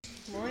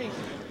Morning.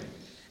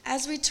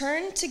 As we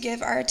turn to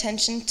give our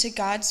attention to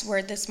God's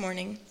word this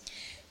morning,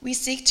 we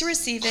seek to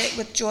receive it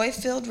with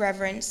joy-filled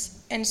reverence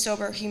and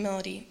sober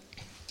humility.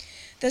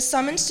 The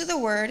summons to the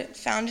word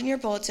found in your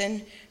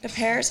bulletin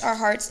prepares our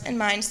hearts and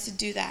minds to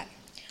do that.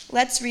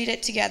 Let's read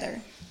it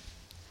together.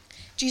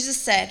 Jesus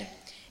said,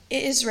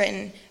 "It is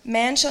written,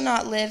 man shall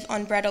not live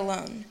on bread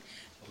alone,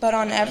 but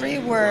on every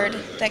word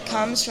that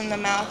comes from the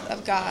mouth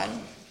of God."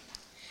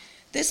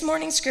 This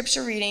morning's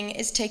scripture reading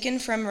is taken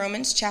from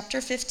Romans chapter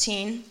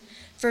 15,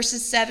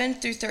 verses 7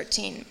 through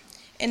 13.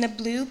 In the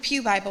Blue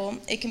Pew Bible,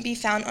 it can be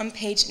found on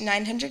page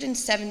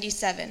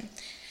 977.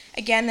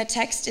 Again, the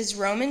text is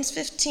Romans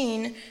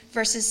 15,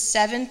 verses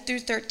 7 through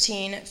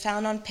 13,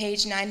 found on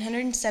page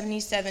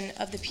 977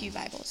 of the Pew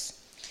Bibles.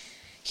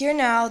 Hear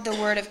now the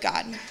word of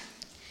God.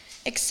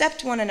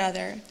 Accept one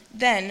another,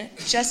 then,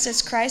 just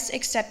as Christ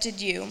accepted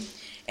you,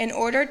 in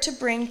order to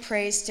bring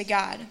praise to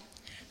God.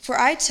 For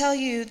I tell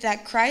you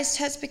that Christ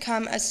has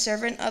become a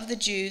servant of the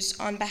Jews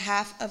on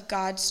behalf of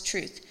God's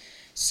truth,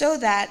 so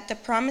that the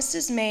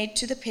promises made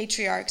to the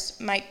patriarchs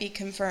might be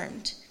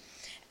confirmed.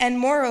 And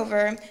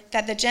moreover,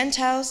 that the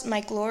Gentiles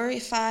might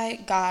glorify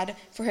God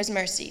for his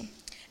mercy.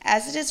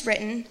 As it is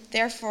written,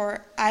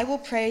 "Therefore I will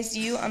praise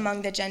you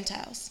among the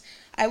Gentiles.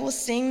 I will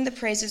sing the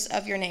praises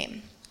of your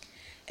name."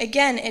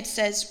 Again it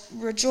says,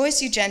 "Rejoice,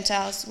 you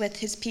Gentiles, with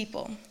his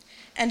people."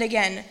 And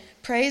again,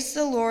 "Praise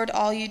the Lord,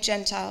 all you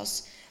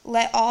Gentiles.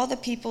 Let all the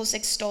peoples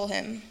extol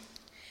him."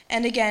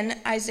 And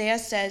again, Isaiah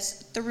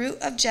says, "The root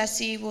of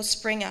Jesse will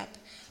spring up,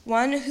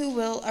 one who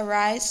will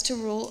arise to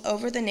rule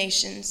over the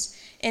nations.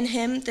 In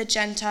him the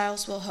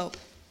Gentiles will hope."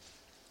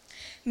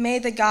 May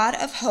the God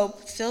of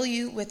hope fill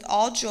you with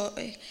all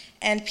joy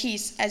and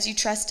peace as you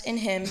trust in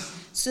him,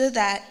 so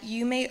that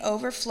you may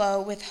overflow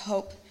with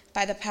hope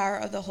by the power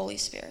of the Holy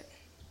Spirit.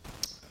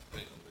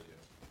 Thank you,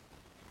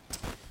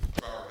 Lydia.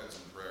 Bow our heads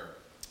in prayer.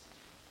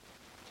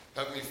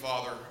 Heavenly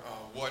Father,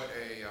 what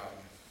a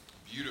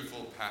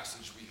beautiful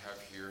passage we have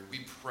here. We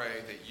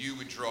pray that you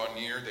would draw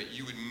near, that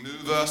you would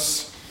move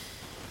us,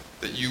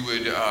 that you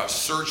would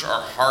search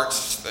our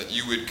hearts, that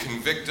you would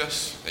convict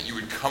us, that you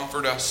would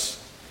comfort us,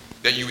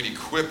 that you would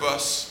equip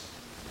us,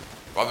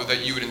 Father,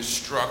 that you would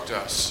instruct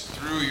us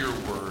through your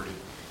word,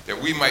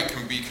 that we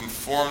might be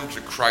conformed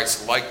to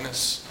Christ's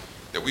likeness,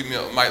 that we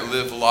might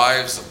live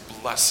lives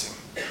of blessing,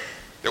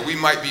 that we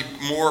might be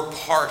more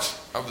part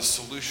of the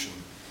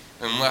solution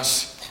and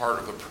less part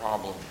of the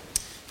problem.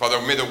 Father,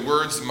 may the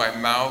words of my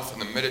mouth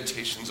and the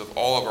meditations of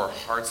all of our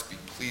hearts be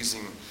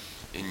pleasing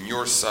in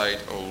your sight,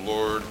 O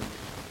Lord,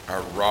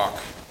 our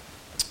rock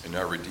and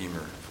our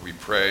Redeemer. We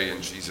pray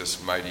in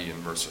Jesus' mighty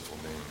and merciful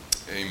name.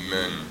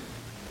 Amen.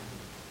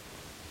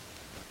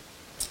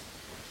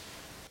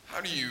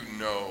 How do you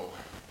know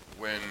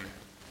when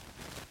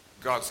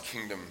God's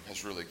kingdom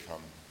has really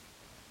come?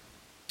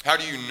 How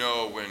do you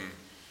know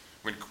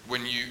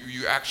when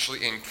you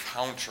actually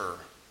encounter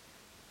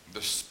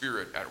the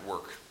Spirit at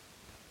work?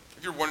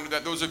 If you're wondering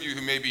that, those of you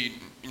who maybe,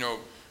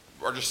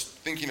 are just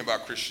thinking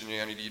about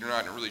Christianity, you're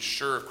not really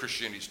sure if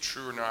Christianity is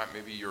true or not,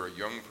 maybe you're a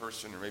young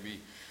person or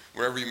maybe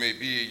wherever you may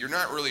be, you're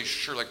not really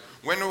sure, like,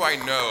 when do I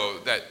know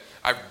that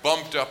I've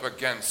bumped up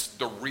against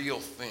the real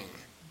thing?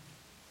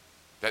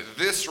 That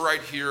this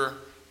right here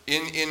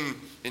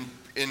in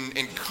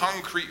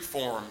concrete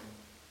form,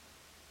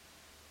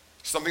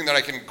 something that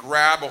I can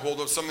grab a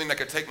hold of, something that I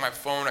could take my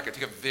phone, I could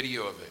take a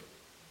video of it.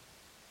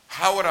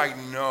 How would I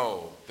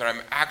know that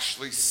I'm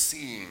actually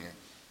seeing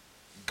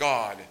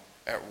God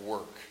at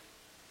work?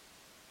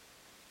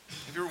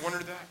 Have you ever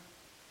wondered that?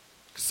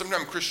 Because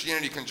sometimes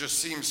Christianity can just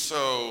seem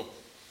so,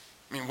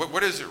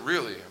 what is it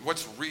really?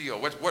 What's real?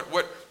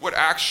 What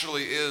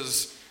actually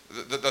is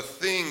the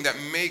thing that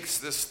makes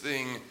this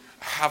thing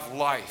have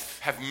life,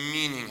 have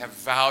meaning, have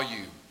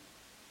value?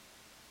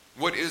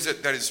 What is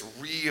it that is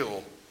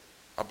real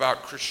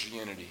about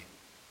Christianity?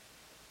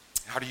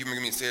 How do you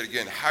make me say it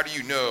again? How do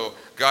you know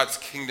God's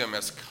kingdom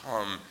has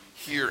come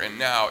here and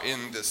now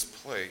in this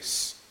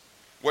place?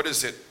 What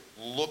does it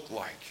look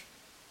like?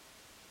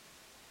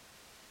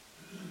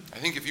 I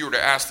think if you were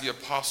to ask the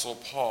Apostle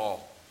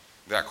Paul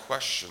that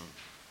question,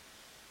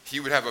 he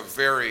would have a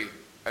very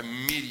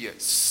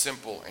immediate,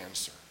 simple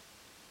answer.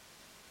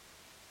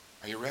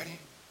 Are you ready?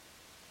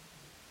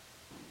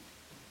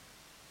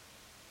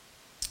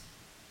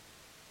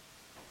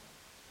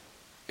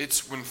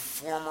 It's when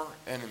former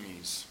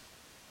enemies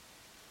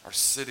are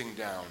sitting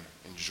down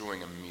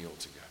enjoying a meal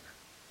together.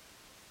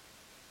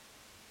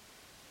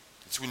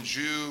 It's when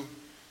Jew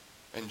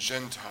and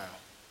Gentile.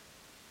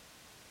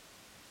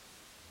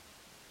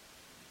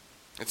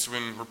 It's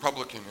when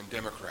Republican and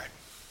Democrat.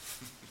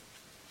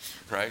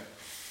 Right?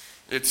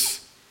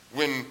 It's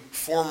when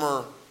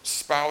former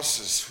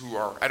spouses who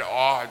are at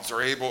odds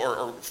are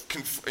able,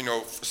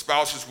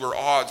 spouses who are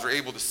at odds are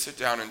able to sit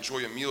down and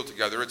enjoy a meal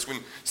together. It's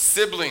when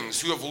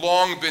siblings who have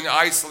long been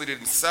isolated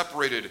and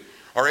separated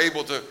are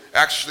able to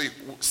actually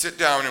sit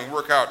down and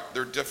work out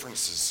their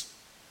differences.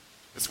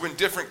 It's when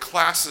different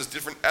classes,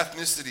 different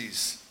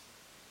ethnicities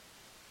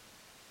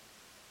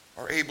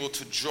are able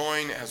to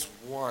join as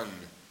one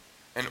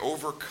and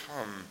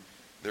overcome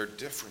their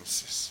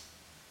differences.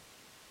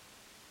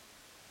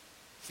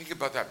 Think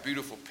about that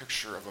beautiful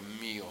picture of a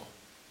meal.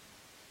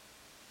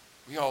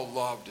 We all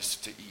love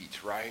to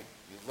eat, right?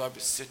 We love to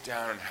sit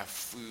down and have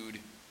food.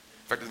 In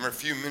fact, in a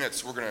few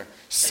minutes, we're going to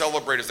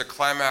celebrate as the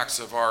climax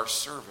of our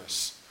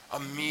service a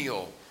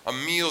meal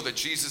that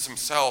Jesus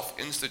himself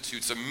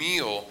institutes, a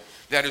meal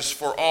that is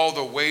for all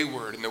the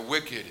wayward and the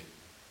wicked,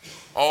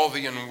 all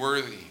the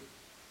unworthy.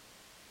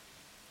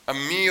 A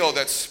meal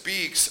that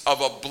speaks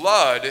of a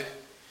blood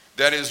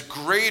that is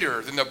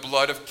greater than the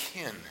blood of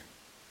kin.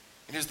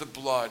 It is the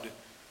blood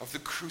of the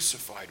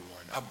crucified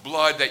one, a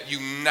blood that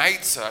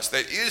unites us,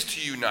 that is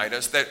to unite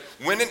us, that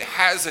when it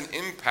has an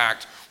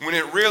impact, when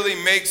it really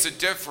makes a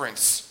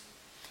difference,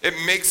 it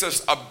makes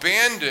us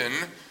abandon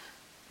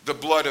the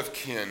blood of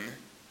kin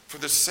for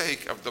the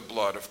sake of the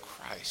blood of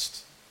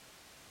Christ.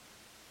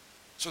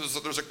 So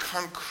there's a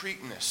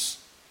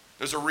concreteness,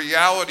 there's a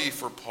reality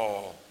for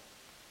Paul.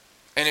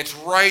 And it's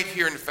right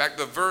here. In fact,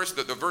 the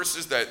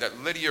verses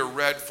that Lydia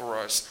read for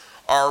us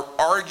are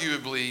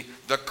arguably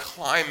the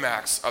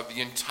climax of the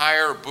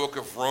entire book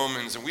of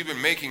Romans. And we've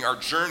been making our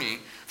journey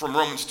from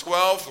Romans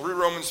 12 through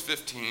Romans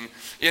 15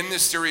 in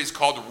this series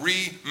called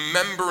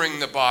Remembering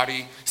the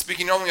Body,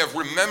 speaking not only of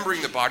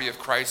remembering the body of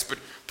Christ, but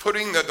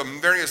putting the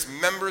various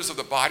members of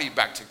the body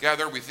back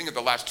together. We think of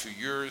the last 2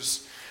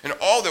 years and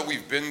all that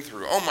we've been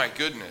through. Oh my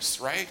goodness,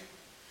 right?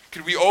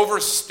 Could we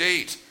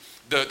overstate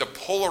the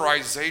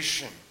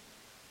polarization,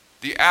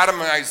 the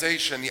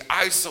atomization, the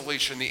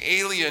isolation, the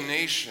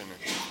alienation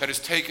that has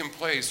taken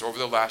place over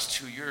the last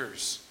 2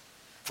 years?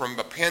 From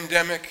a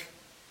pandemic,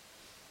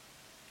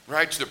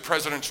 right, to the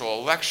presidential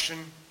election,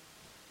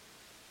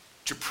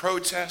 to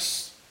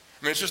protests.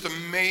 I mean, it's just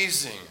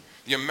amazing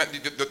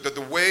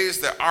the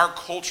ways that our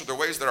culture, the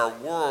ways that our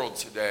world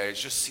today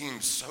just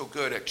seems so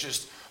good at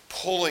just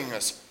pulling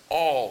us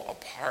all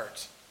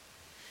apart.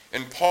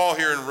 And Paul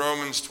here in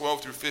Romans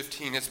 12 through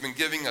 15 has been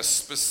giving us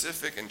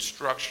specific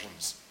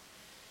instructions,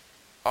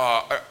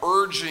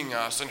 urging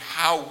us on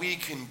how we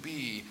can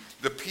be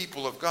the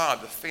people of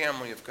God, the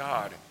family of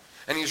God.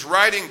 And he's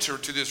writing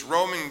to these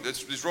Roman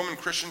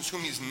Christians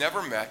whom he's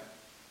never met,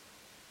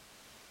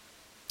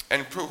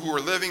 and who are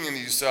living in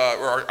these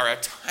are a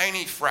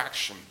tiny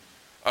fraction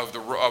of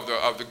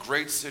the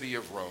great city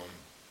of Rome,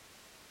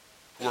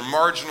 who are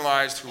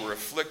marginalized, who are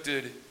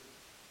afflicted,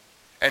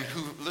 and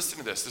who, listen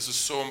to this is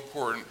so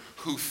important,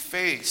 who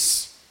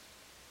face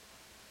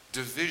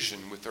division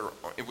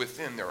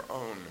within their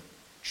own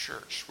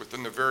church,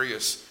 within the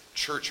various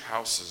church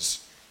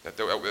houses that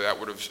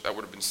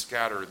would have been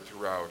scattered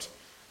throughout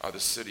the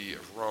city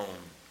of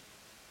Rome.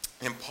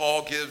 And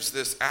Paul gives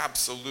this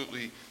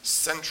absolutely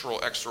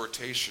central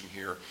exhortation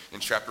here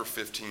in chapter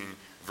 15,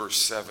 verse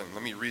 7.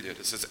 Let me read it.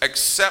 It says,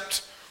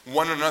 "Accept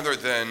one another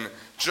then,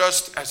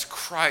 just as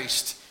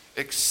Christ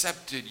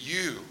accepted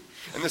you."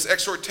 And this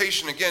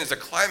exhortation, again, is a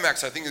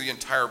climax, I think, of the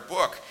entire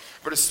book.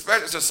 But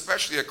it's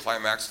especially a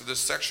climax to this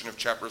section of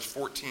chapters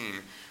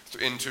 14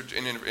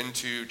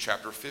 into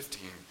chapter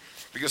 15.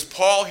 Because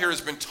Paul here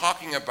has been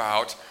talking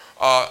about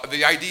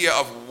the idea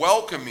of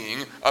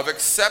welcoming, of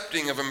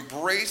accepting, of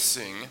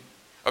embracing,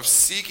 of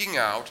seeking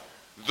out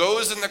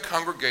those in the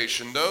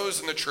congregation, those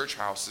in the church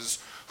houses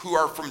who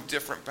are from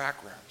different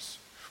backgrounds,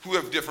 who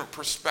have different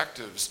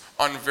perspectives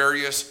on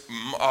various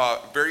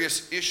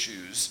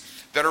issues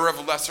that are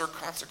of lesser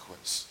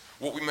consequence,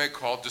 what we may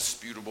call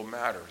disputable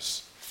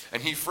matters.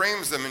 And he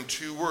frames them in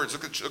 2 words.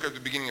 Look at the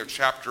beginning of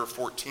chapter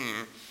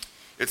 14.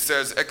 It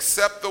says,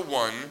 "Accept the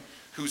one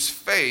whose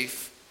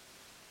faith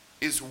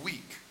is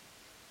weak."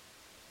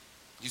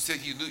 You see,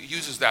 he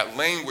uses that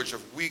language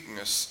of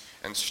weakness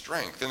and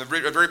strength. In the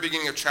very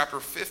beginning of chapter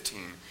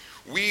 15,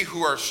 "We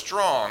who are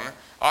strong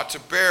ought to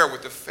bear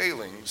with the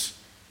failings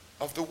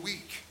of the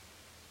weak."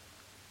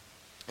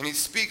 And he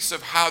speaks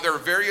of how there are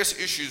various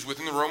issues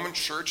within the Roman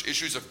church,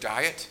 issues of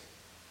diet,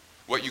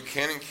 what you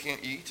can and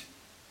can't eat,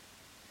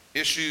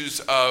 issues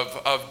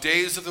of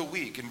days of the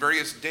week and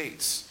various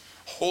dates,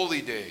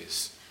 holy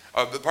days,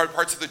 of the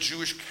parts of the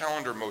Jewish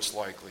calendar most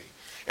likely.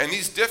 And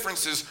these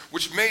differences,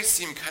 which may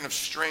seem kind of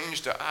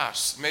strange to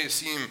us, may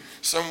seem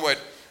somewhat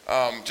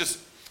just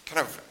kind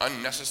of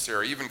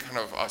unnecessary, even kind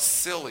of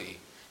silly,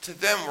 to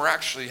them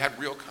actually had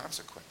real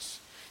consequence.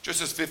 Just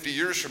as 50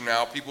 years from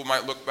now, people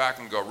might look back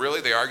and go,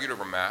 really? They argued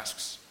over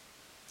masks?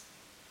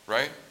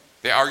 Right?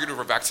 They argued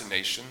over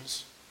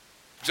vaccinations?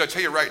 Because I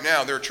tell you right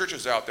now, there are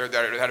churches out there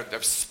that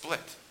have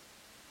split.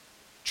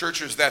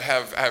 Churches that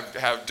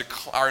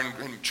are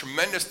in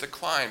tremendous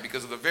decline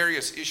because of the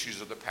various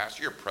issues of the past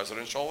year,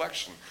 presidential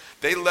election.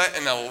 They let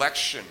an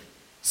election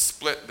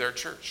split their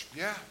church.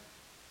 Yeah.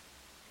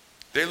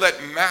 They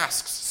let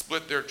masks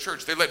split their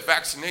church. They let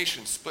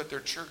vaccinations split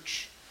their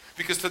church.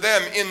 Because to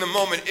them, in the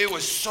moment, it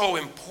was so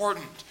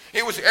important.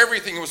 It was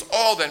everything. It was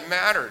all that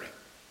mattered.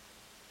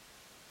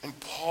 And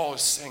Paul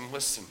is saying,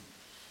 listen,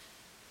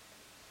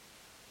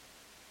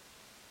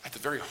 at the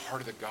very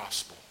heart of the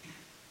gospel,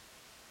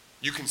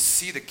 you can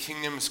see the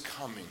kingdom's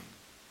coming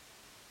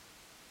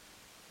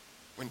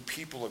when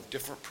people of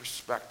different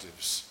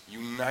perspectives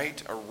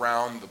unite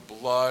around the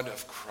blood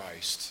of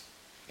Christ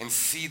and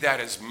see that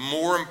as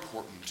more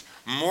important,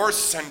 more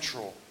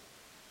central,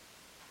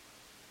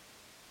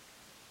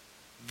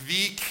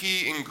 the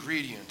key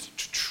ingredient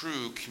to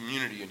true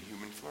community and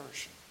human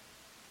flourishing.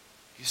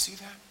 You see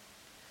that?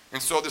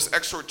 And so this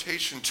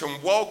exhortation to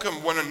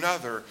welcome one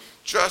another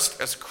just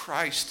as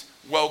Christ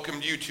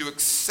welcomed you, to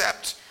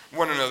accept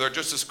one another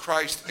just as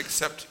Christ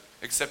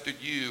accepted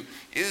you,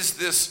 is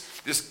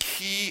this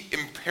key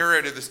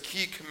imperative, this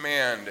key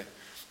command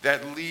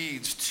that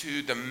leads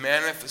to the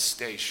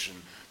manifestation,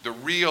 the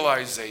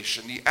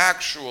realization, the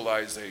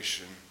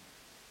actualization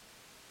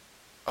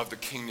of the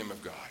kingdom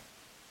of God.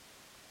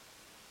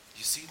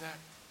 You see that?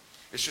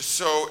 It's just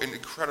so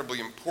incredibly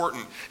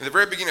important. In the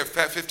very beginning of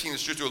 15,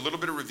 let's just do a little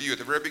bit of review. At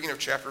the very beginning of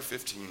chapter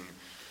 15,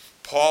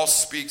 Paul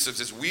speaks of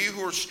this: we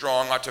who are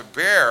strong ought to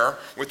bear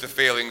with the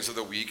failings of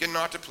the weak and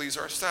not to please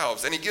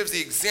ourselves. And he gives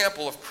the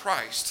example of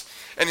Christ.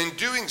 And in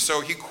doing so,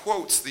 he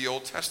quotes the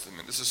Old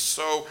Testament. This is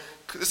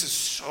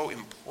so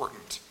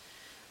important.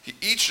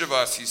 Each of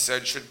us, he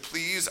said, should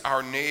please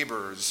our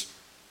neighbors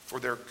for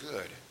their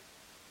good,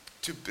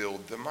 to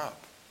build them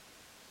up.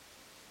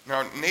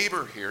 Now,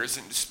 neighbor here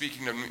isn't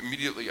speaking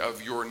immediately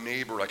of your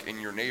neighbor, like in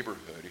your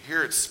neighborhood.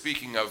 Here it's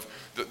speaking of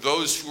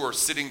those who are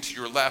sitting to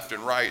your left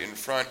and right, in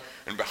front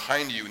and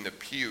behind you in the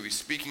pew. He's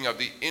speaking of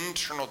the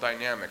internal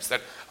dynamics,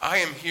 that I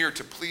am here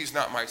to please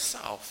not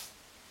myself,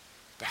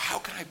 but how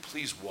can I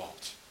please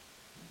Walt?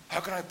 How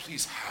can I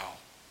please Hal?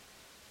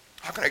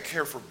 How can I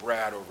care for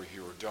Brad over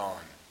here or Don?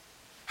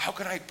 How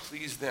can I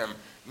please them,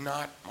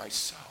 not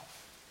myself?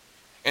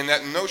 And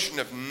that notion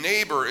of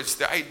neighbor, it's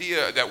the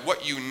idea that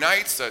what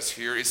unites us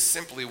here is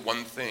simply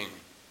one thing.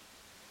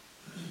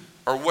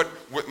 Or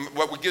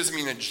what gives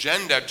me an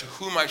agenda to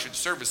whom I should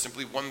serve is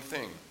simply one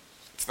thing.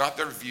 It's not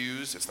their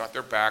views, it's not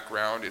their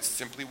background, it's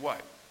simply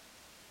what?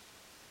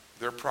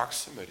 Their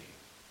proximity.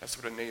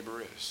 That's what a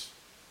neighbor is.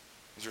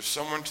 Is there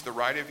someone to the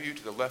right of you,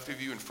 to the left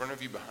of you, in front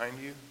of you, behind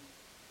you?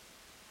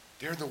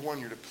 They're the one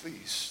you're to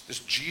please. This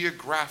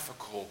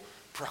geographical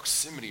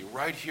proximity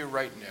right here,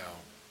 right now.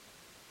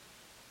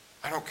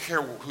 I don't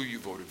care who you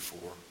voted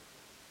for.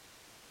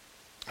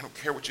 I don't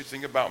care what you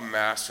think about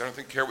masks. I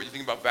don't care what you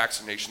think about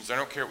vaccinations. I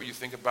don't care what you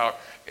think about,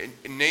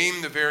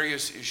 name the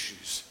various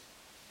issues.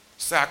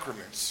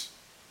 Sacraments.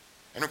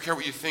 I don't care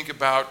what you think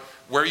about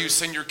where you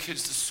send your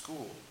kids to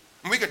school.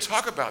 And we could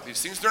talk about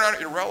these things. They're not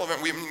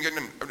irrelevant. We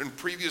haven't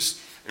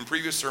in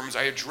previous sermons,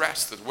 I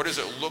addressed this. What does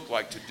it look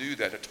like to do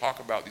that, to talk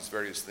about these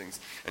various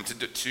things, and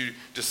to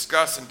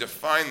discuss and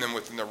define them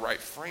within the right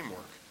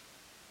framework?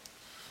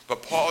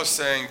 But Paul is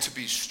saying to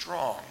be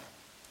strong.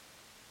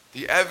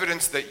 The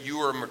evidence that you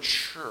are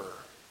mature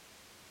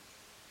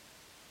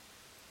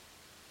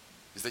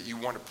is that you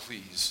want to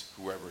please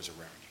whoever is around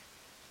you.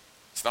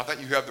 It's not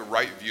that you have the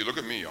right view. Look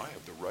at me, I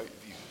have the right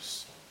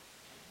views.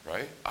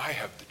 Right? I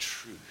have the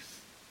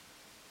truth.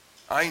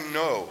 I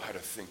know how to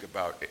think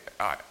about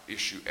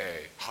issue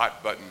A,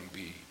 hot button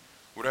B,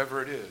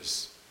 whatever it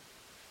is.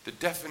 The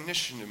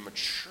definition of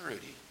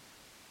maturity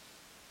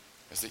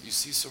is that you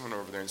see someone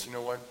over there and say, you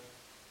know what?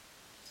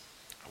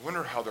 I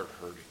wonder how they're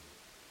hurting.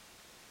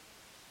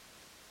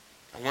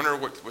 I wonder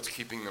what's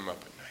keeping them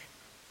up at night.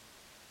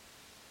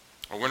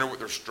 I wonder what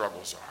their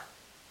struggles are.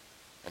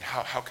 And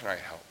how can I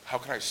help? How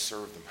can I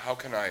serve them? How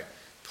can I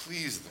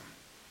please them?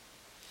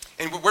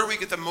 And where do we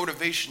get the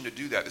motivation to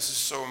do that? This is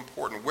so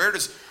important. what's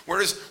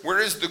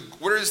the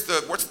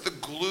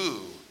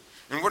glue?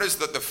 And what is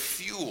the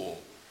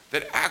fuel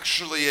that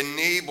actually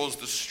enables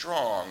the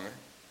strong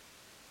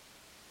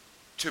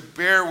to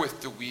bear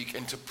with the weak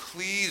and to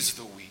please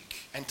the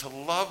weak and to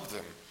love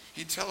them?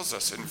 He tells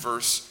us in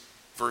verse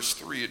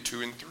 3,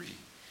 2 and 3.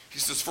 He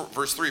says,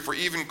 verse 3, for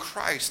even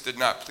Christ did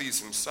not please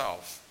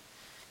himself,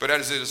 but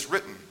as it is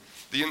written,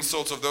 the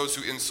insults of those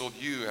who insult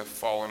you have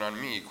fallen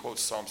on me. He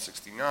quotes Psalm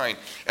 69.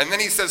 And then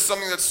he says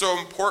something that's so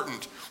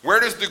important. Where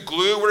does the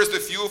glue, where does the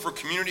fuel for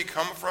community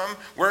come from?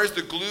 Where does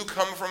the glue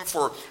come from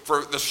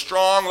for the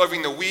strong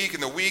loving the weak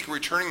and the weak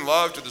returning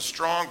love to the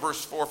strong?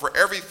 Verse 4, for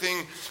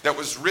everything that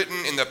was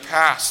written in the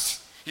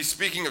past, he's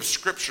speaking of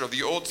Scripture, of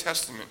the Old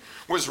Testament,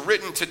 was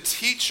written to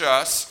teach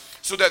us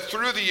so that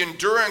through the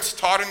endurance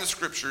taught in the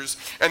Scriptures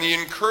and the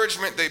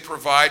encouragement they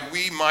provide,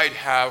 we might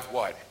have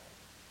what?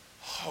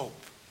 Hope.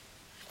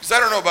 Because I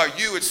don't know about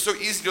you, it's so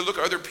easy to look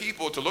at other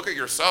people, to look at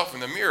yourself in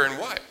the mirror and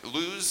what?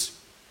 Lose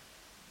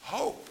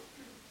hope.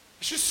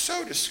 It's just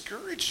so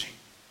discouraging.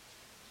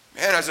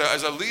 Man, as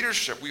a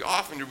leadership, we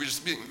often do, we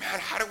just be, man,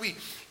 how do we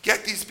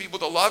get these people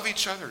to love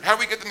each other? How do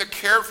we get them to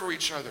care for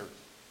each other?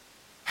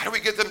 How do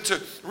we get them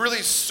to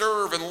really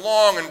serve and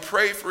long and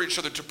pray for each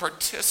other, to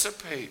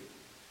participate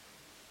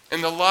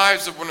in the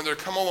lives of one another,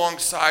 come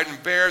alongside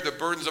and bear the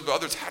burdens of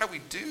others? How do we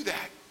do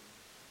that?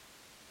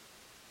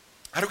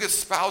 How do we get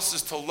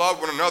spouses to love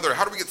one another?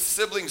 How do we get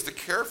siblings to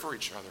care for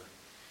each other?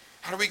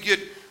 How do we get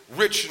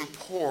rich and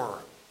poor,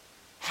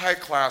 high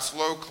class,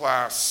 low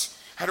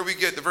class? How do we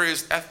get the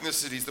various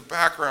ethnicities, the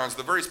backgrounds,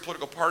 the various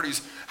political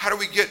parties? How do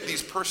we get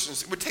these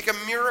persons? It would take a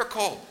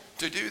miracle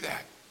to do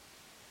that.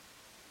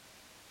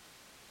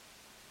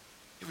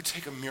 It would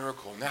take a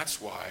miracle, and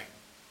that's why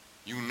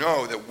you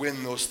know that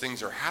when those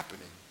things are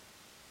happening,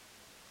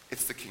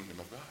 it's the kingdom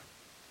of God.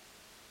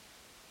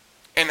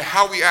 And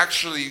how we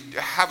actually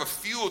have a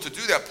fuel to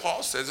do that,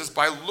 Paul says, is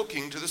by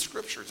looking to the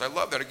scriptures. I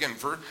love that. Again,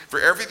 for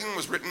everything that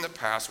was written in the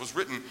past was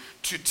written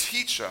to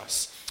teach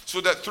us, so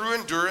that through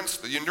endurance,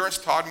 the endurance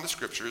taught in the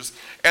scriptures,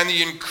 and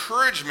the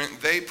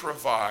encouragement they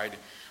provide,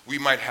 we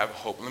might have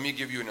hope. Let me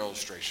give you an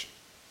illustration.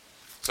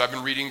 So I've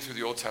been reading through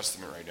the Old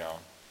Testament right now,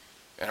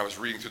 and I was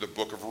reading through the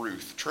book of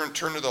Ruth. Turn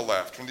to the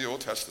left, turn to the Old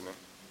Testament,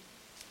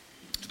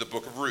 to the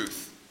book of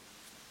Ruth.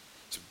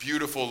 It's a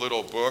beautiful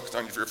little book.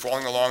 If you're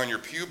following along in your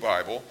pew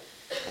Bible,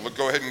 we'll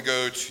go ahead and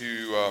go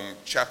to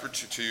chapter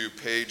 2, to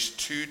page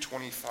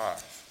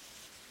 225.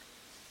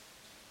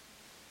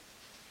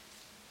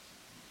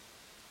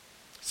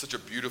 Such a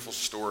beautiful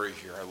story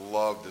here. I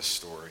love this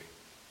story.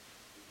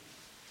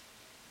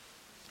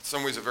 In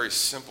some ways, a very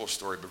simple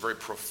story, but very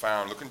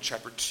profound. Look in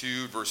chapter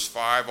 2, verse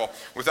 5.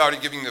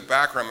 Without giving the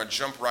background, I'm going to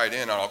jump right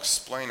in. I'll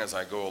explain as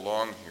I go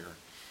along here.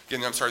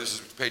 Again, I'm sorry, this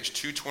is page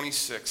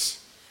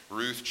 226,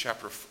 Ruth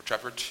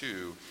chapter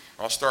 2.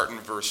 I'll start in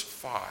verse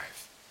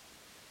 5.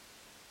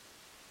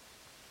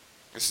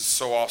 This is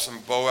so awesome.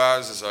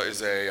 Boaz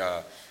is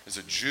a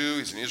Jew.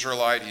 He's an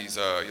Israelite. He's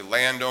a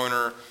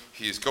landowner.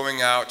 He is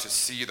going out to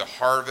see the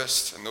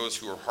harvest and those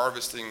who are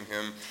harvesting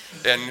him.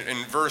 And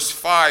in verse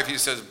 5, he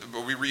says,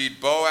 we read,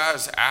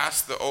 Boaz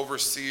asked the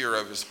overseer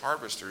of his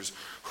harvesters,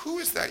 who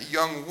is that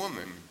young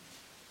woman?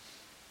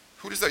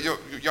 Who does that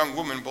young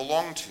woman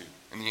belong to?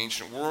 In the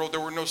ancient world,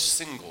 there were no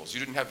singles. You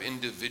didn't have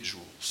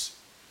individuals.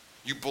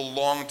 You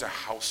belonged to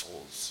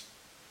households.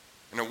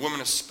 And a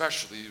woman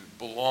especially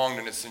belonged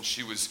in a sense.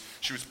 She was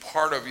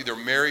part of, either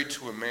married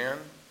to a man,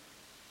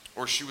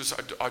 or she was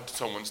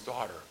someone's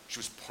daughter. She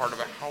was part of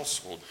a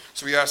household.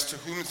 So he asked, to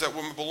whom does that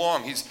woman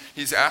belong?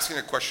 He's asking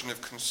a question of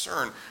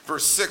concern.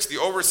 Verse 6, the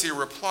overseer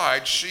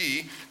replied,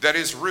 she, that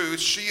is Ruth,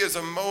 she is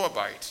a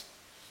Moabite.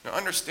 Now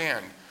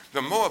understand,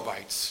 the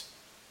Moabites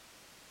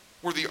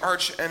were the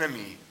arch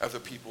enemy of the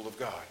people of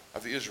God,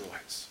 of the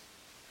Israelites.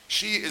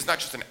 She is not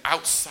just an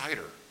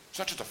outsider. She's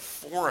not just a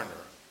foreigner.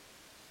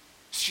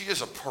 She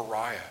is a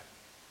pariah.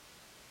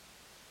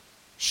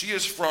 She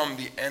is from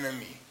the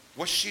enemy.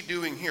 What's she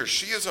doing here?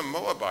 She is a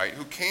Moabite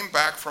who came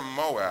back from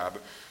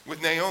Moab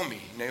with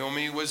Naomi.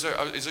 Naomi is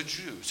a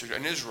Jew, so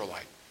an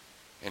Israelite.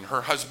 And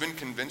her husband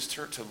convinced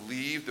her to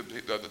leave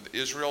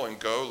Israel and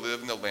go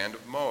live in the land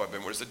of Moab.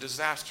 And it was a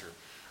disaster.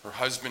 Her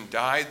husband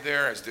died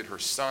there, as did her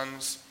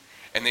sons.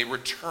 And they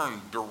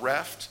returned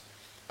bereft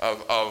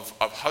of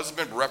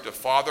husband, bereft of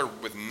father,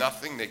 with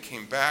nothing. They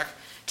came back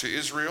to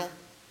Israel.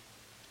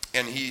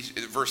 And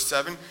verse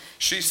 7,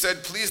 she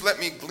said, please let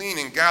me glean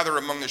and gather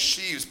among the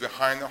sheaves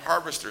behind the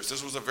harvesters.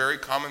 This was a very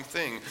common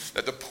thing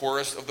that the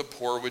poorest of the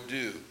poor would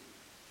do.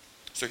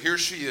 So here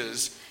she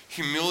is,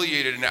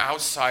 humiliated, an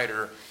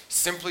outsider,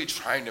 simply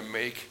trying to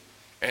make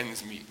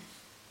ends meet.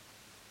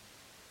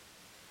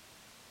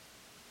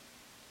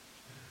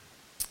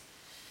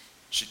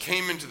 She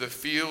came into the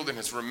field and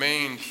has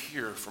remained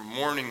here from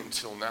morning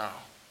until now,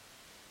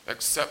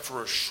 except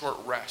for a short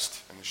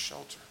rest in the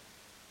shelter.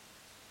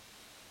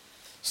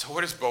 So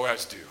what does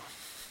Boaz do?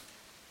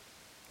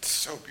 It's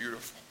so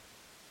beautiful.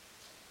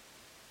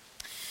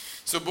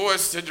 So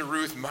Boaz said to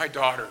Ruth, my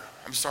daughter.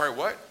 I'm sorry,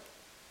 what?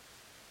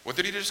 What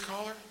did he just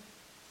call her?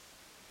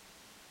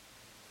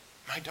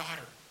 My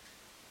daughter.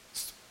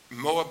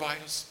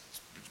 Moabitess,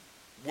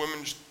 woman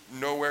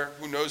nowhere,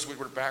 who knows what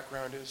her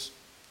background is,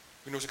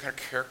 who knows what kind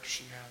of character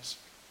she has.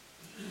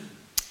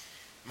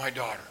 My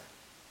daughter.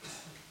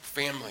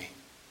 Family.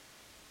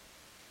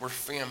 We're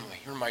family.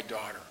 You're my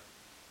daughter.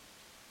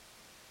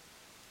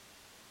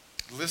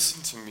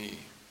 Listen to me.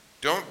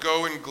 Don't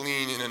go and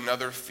glean in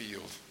another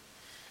field.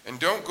 And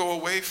don't go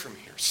away from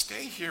here.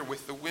 Stay here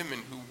with the women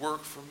who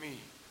work for me.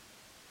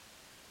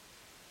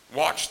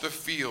 Watch the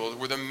field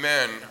where the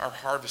men are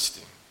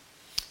harvesting.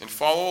 And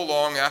follow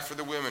along after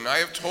the women. I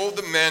have told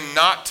the men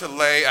not to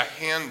lay a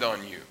hand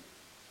on you.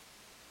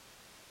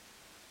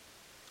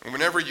 And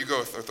whenever you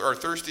are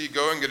thirsty,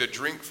 go and get a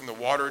drink from the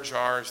water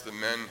jars the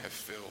men have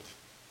filled.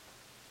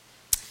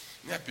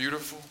 Isn't that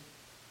beautiful?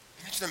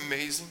 Isn't that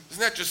amazing?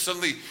 Doesn't that just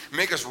suddenly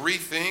make us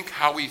rethink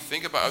how we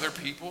think about other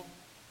people?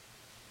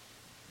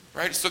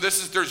 Right? So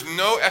there's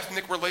no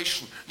ethnic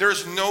relation.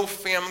 There's no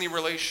family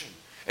relation.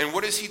 And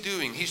what is he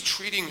doing? He's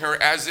treating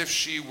her as if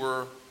she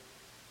were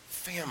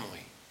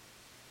family.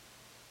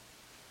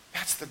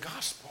 That's the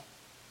gospel.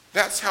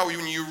 That's how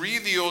when you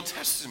read the Old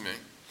Testament,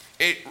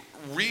 it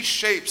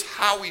reshapes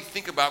how we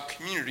think about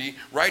community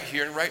right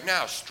here and right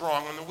now,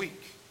 strong on the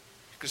weak.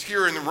 Because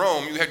here in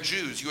Rome, you had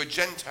Jews, you had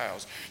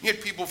Gentiles. You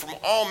had people from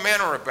all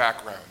manner of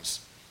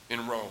backgrounds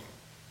in Rome.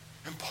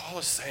 And Paul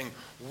is saying,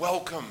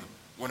 welcome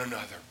one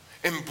another.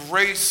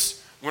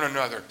 Embrace one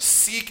another.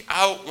 Seek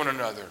out one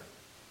another.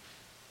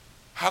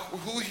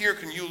 Who here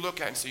can you look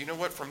at and say, you know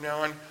what, from now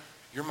on,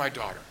 you're my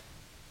daughter.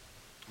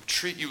 I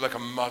treat you like a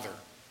mother.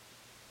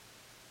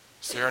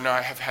 Sarah and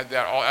I have had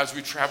that all as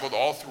we traveled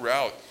all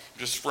throughout,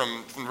 just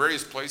from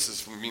various places,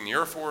 from being in the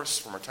Air Force,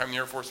 from our time in the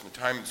Air Force, from the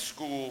time in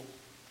school.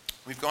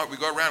 We go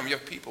around, we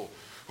have people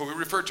who we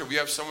refer to, we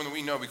have someone that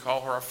we know, we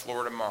call her our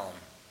Florida mom.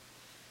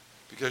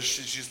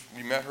 Because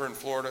we met her in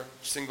Florida,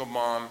 single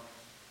mom,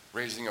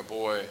 raising a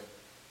boy.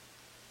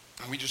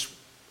 And we just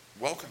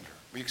welcomed her.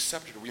 We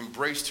accepted her. We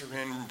embraced her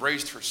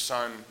embraced her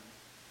son.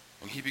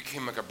 And he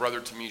became like a brother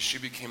to me. She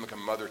became like a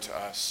mother to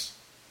us.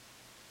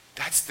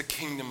 That's the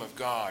kingdom of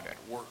God at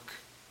work.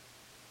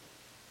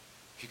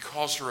 He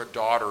calls her a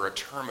daughter, a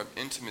term of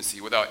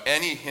intimacy without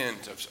any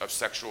hint of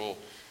sexual,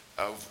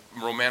 of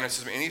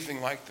romanticism,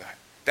 anything like that.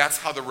 That's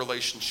how the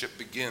relationship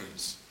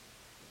begins,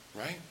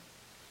 right?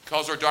 He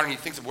calls her a daughter and he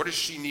thinks of what does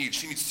she need?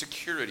 She needs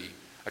security.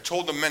 I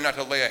told the men not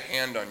to lay a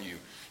hand on you.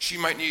 She's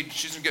going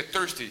to get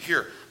thirsty.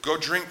 Here, go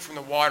drink from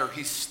the water.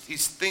 He's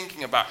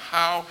thinking about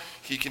how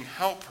he can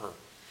help her.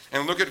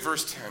 And look at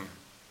verse 10.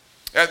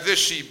 At this,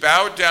 she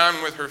bowed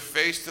down with her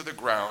face to the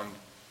ground.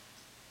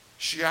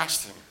 She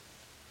asked him,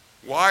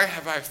 why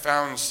have I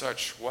found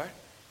such what?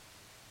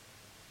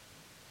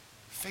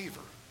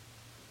 Favor.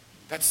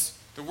 That's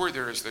the word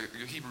there is the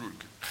Hebrew word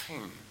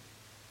king,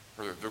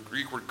 or the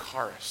Greek word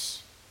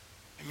charis.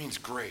 It means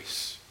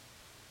grace.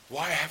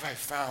 Why have I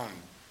found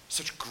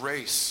such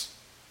grace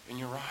in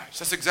your eyes?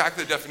 That's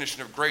exactly the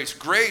definition of grace.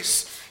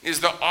 Grace is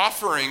the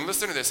offering,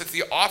 listen to this, it's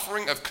the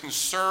offering of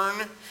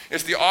concern,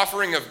 it's the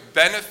offering of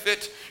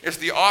benefit, it's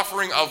the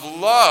offering of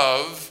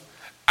love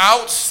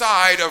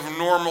outside of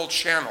normal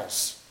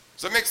channels.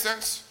 Does that make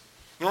sense?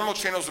 Normal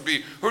channels would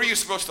be, who are you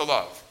supposed to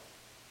love?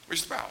 Your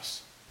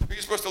spouse. Who are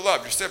you supposed to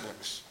love? Your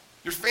siblings.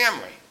 Your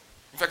family.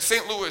 In fact,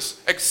 St.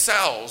 Louis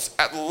excels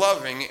at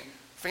loving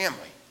family.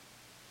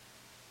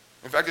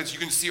 In fact, you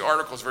can see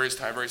articles various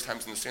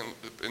times in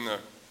the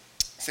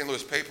St.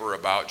 Louis paper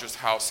about just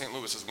how St.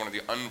 Louis is one of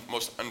the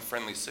most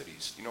unfriendly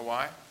cities. You know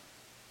why?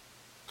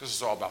 Because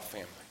it's all about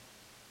family.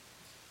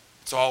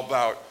 It's all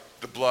about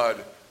the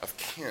blood of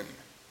kin.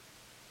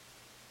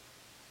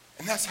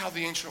 And that's how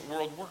the ancient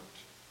world worked.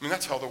 I mean,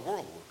 that's how the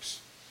world works.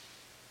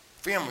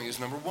 Family is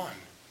number one.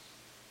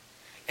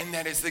 And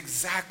that is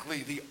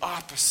exactly the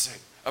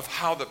opposite of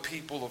how the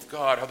people of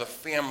God, how the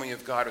family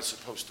of God is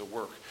supposed to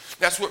work.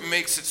 That's what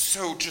makes it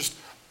so just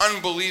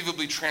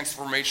unbelievably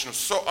transformational,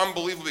 so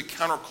unbelievably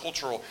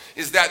countercultural,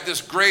 is that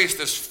this grace,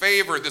 this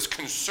favor, this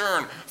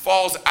concern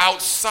falls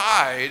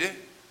outside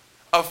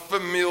of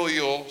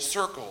familial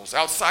circles,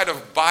 outside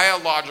of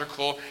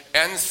biological,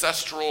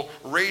 ancestral,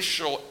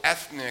 racial,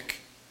 ethnic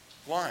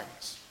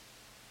lines.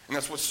 And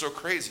that's what's so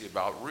crazy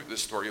about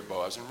this story of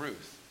Boaz and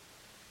Ruth,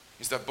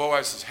 is that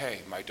Boaz says,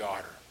 hey, my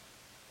daughter,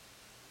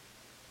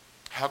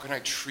 how can I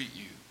treat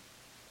you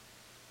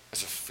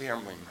as a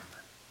family member?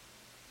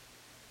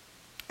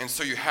 And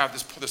so you have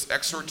this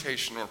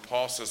exhortation where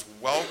Paul says,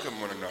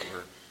 welcome one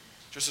another,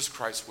 just as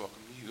Christ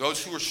welcomed you.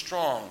 Those who are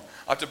strong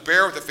ought to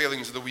bear with the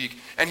failings of the weak.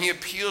 And he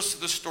appeals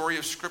to the story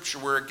of Scripture,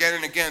 where again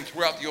and again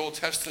throughout the Old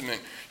Testament,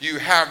 you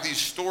have these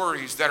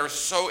stories that are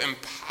so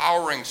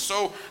empowering,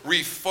 so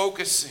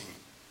refocusing.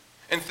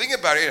 And think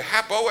about it,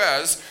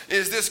 Boaz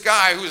is this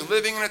guy who's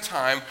living in a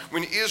time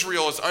when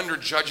Israel is under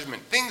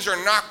judgment. Things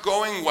are not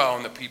going well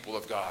in the people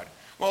of God.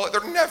 Well,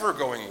 they're never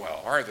going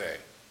well, are they?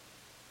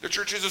 The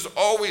church is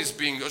always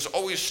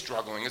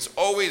struggling. It's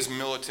always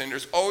militant.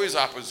 There's always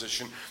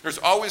opposition. There's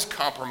always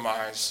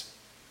compromise.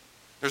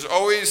 There's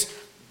always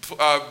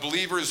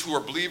believers who are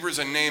believers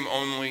in name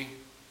only.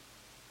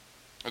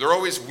 There are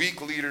always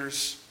weak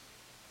leaders.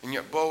 And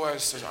yet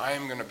Boaz says, I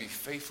am going to be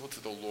faithful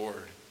to the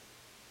Lord.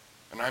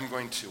 And I'm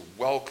going to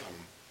welcome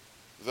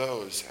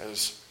those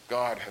as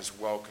God has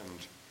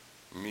welcomed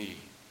me.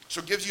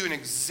 So it gives you an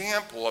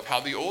example of how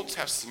the Old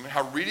Testament,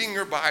 how reading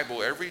your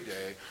Bible every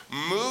day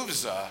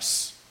moves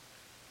us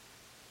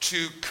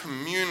to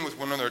commune with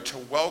one another, to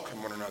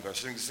welcome one another.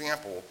 It's an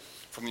example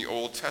from the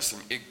Old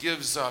Testament. It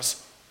gives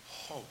us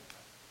hope.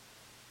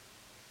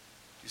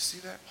 Do you see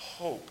that?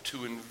 Hope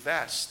to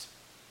invest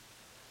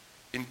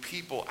in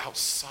people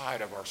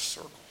outside of our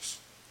circles.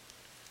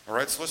 All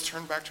right, so let's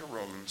turn back to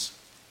Romans.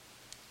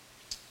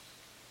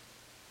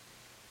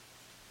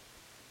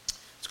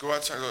 Let's go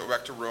outside, go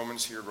back to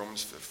Romans here,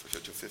 Romans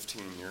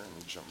 15 here. Let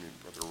me jump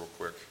there real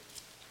quick.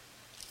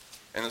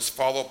 And let's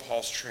follow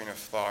Paul's train of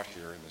thought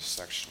here in this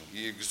section.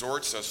 He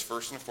exhorts us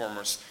first and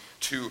foremost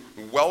to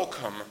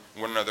welcome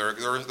one another.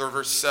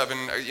 Verse 7,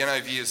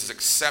 NIV is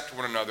accept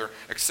one another.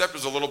 Accept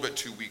is a little bit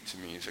too weak to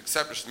me.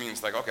 Accept just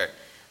means like, okay,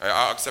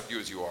 I'll accept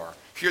you as you are.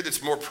 Here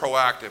that's more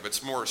proactive,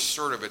 it's more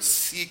assertive, it's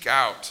seek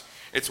out.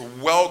 It's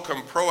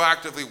welcome,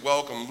 proactively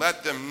welcome.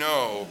 Let them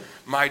know,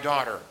 my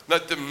daughter.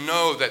 Let them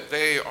know that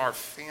they are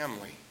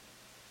family.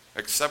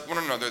 Accept one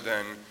another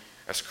then,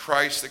 as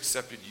Christ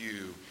accepted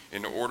you,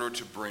 in order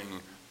to bring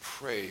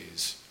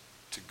praise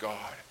to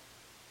God.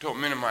 Don't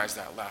minimize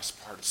that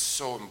last part. It's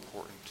so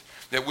important.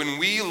 That when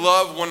we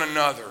love one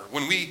another,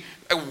 when we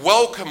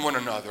welcome one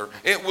another,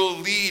 it will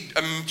lead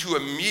to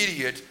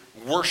immediate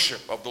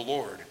worship of the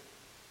Lord.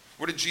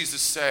 What did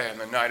Jesus say on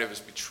the night of his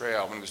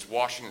betrayal when he was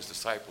washing his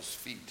disciples'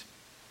 feet?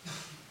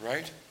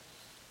 Right?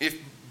 If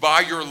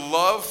by your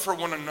love for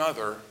one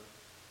another,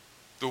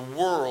 the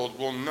world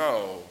will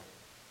know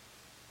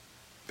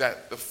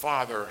that the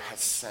Father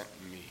has sent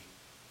me.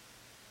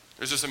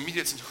 There's this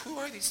immediate sense, who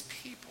are these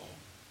people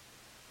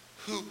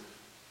who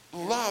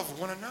love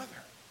one another?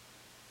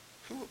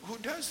 Who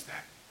does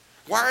that?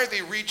 Why are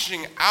they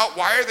reaching out?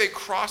 Why are they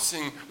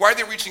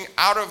reaching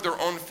out of their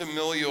own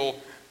familial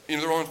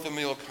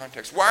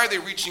context? Why are they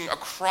reaching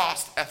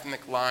across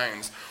ethnic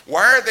lines?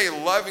 Why are they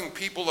loving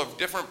people of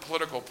different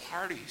political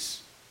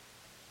parties?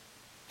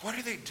 What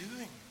are they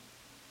doing?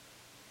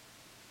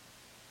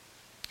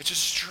 It's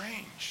just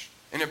strange.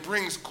 And it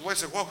brings glory.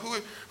 Well,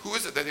 who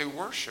is it that they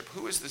worship?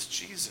 Who is this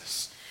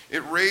Jesus?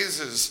 It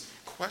raises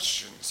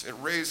questions. It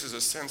raises a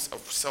sense of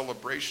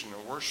celebration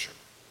and worship.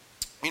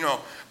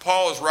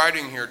 Paul is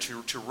writing here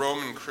to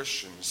Roman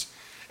Christians,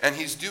 and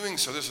he's doing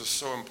so, this is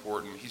so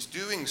important, he's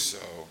doing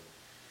so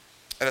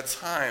at a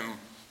time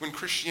when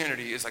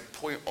Christianity is like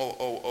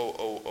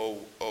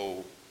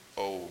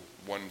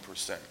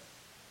 0.0000001%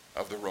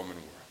 of the Roman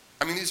world.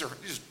 I mean, these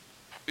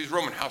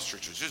Roman house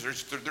churches,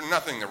 they're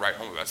nothing to write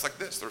home about. It's like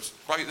this. This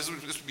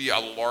would be a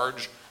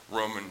large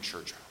Roman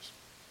church house.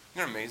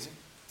 Isn't that amazing?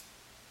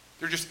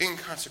 They're just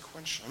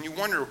inconsequential. And you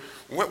wonder,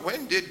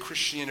 when did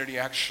Christianity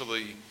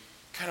actually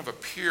kind of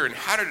appear, and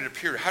how did it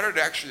appear? How did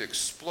it actually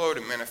explode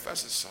and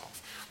manifest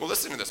itself? Well,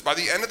 listen to this. By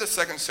the end of the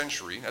 2nd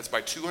century, that's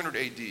by 200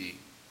 AD,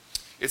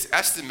 it's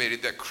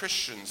estimated that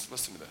Christians,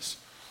 listen to this,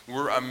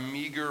 were a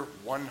meager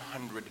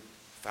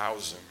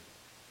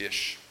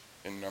 100,000-ish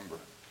in number.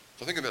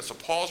 So think of this. So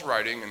Paul's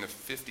writing in the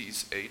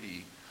 50s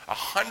AD.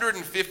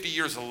 150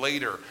 years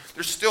later,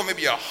 there's still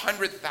maybe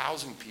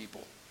 100,000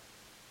 people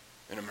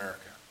in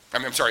America.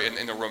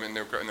 in the Roman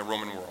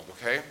world,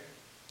 okay?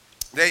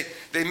 They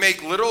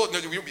make little,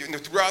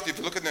 throughout, if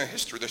you look at the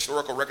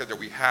historical record that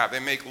we have, they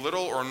make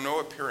little or no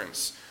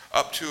appearance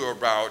up to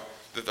about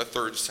the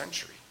 3rd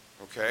century,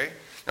 okay?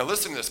 Now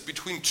listen to this,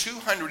 between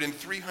 200 and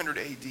 300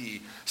 AD,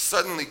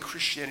 suddenly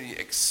Christianity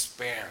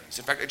expands.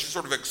 In fact, it just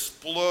sort of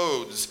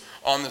explodes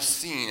on the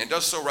scene. It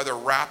does so rather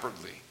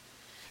rapidly.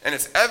 And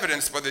it's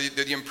evidenced by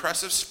the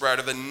impressive spread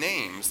of the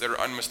names that are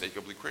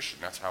unmistakably Christian.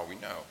 That's how we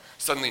know.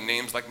 Suddenly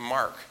names like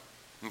Mark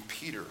and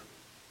Peter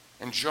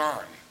and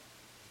John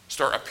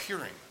start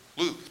appearing.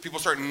 Luke, people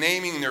start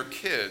naming their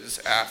kids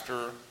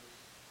after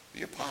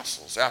the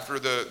apostles, after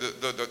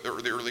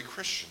the early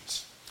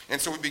Christians. And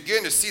so we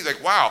begin to see,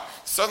 like, wow,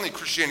 suddenly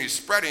Christianity is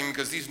spreading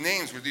because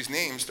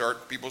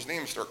people's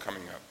names start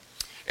coming up.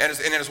 And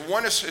as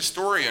one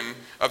historian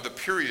of the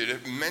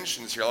period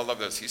mentions here, I love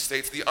this, he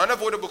states, the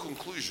unavoidable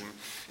conclusion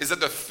is that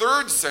the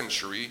 3rd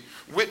century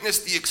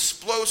witnessed the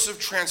explosive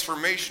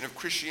transformation of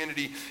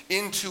Christianity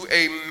into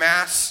a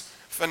mass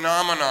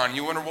phenomenon.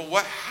 You wonder, well,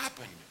 what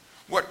happened?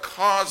 What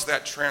caused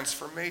that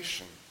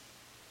transformation?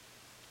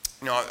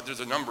 There's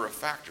a number of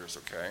factors,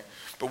 okay?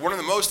 But one of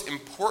the most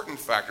important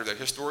factors that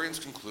historians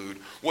conclude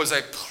was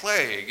a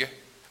plague,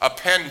 a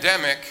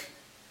pandemic,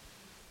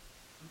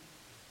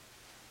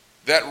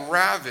 that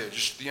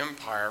ravaged the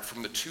empire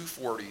from the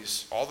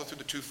 240s, all through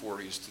the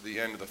 240s to the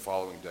end of the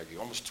following decade,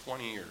 almost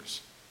 20 years,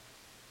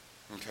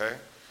 okay?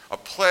 A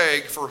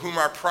plague for whom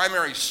our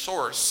primary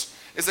source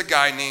is a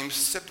guy named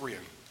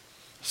Cyprian.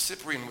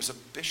 Cyprian was a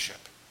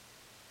bishop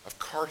of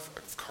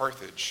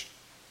Carthage.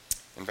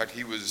 In fact,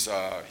 he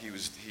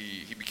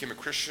became a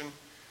Christian,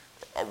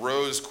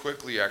 arose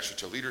quickly actually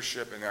to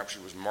leadership, and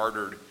actually was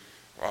martyred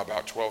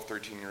about 12,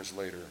 13 years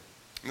later.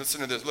 And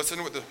listen to this. Listen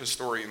to what the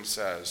historian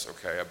says,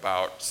 okay,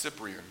 about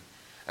Cyprian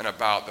and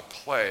about the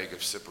plague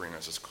of Cyprian,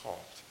 as it's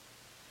called.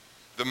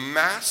 The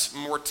mass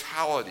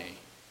mortality,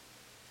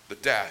 the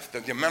death,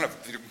 the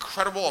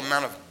incredible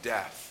amount of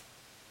death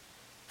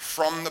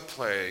from the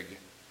plague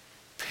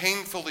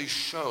painfully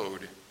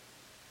showed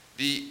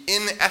the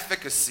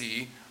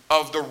inefficacy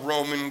of the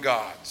Roman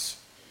gods.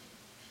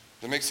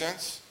 Does that make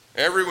sense?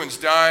 Everyone's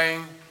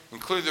dying,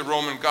 including the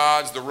Roman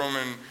gods,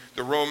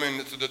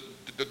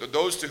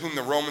 those to whom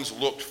the Romans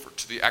looked for,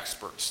 to the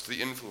experts, to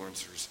the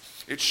influencers.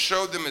 It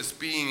showed them as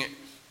being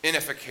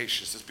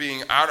inefficacious, as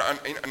being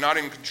not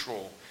in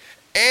control.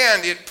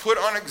 And it put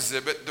on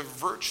exhibit the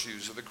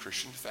virtues of the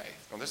Christian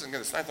faith. Now, this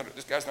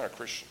guy's not a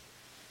Christian.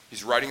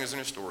 He's writing as an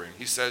historian.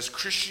 He says,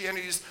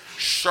 Christianity's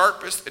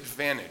sharpest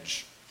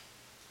advantage,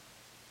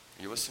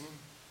 are you listening?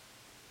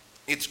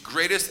 Its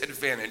greatest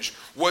advantage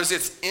was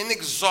its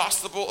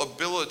inexhaustible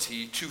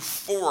ability to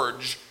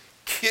forge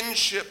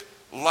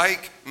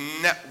kinship-like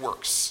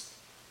networks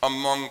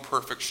among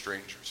perfect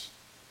strangers.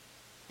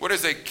 What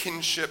is a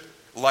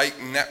kinship-like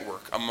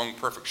network among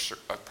perfect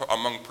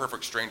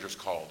strangers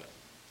called?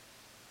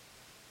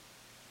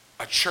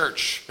 A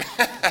church.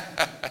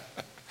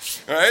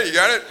 All right, you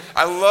got it?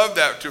 I love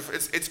that.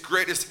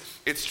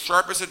 Its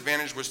sharpest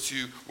advantage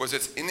was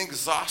its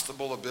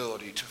inexhaustible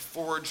ability to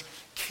forge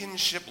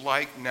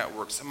kinship-like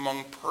networks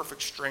among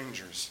perfect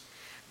strangers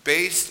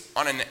based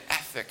on an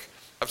ethic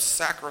of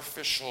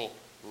sacrificial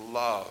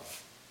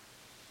love.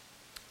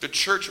 The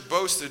church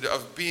boasted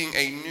of being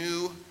a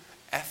new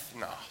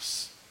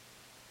ethnos.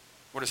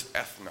 What does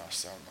ethnos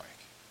sound like?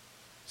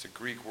 It's a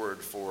Greek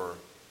word for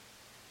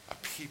a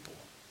people,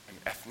 an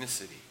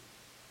ethnicity.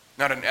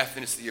 Not an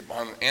ethnicity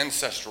upon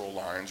ancestral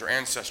lines or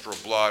ancestral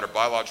blood or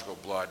biological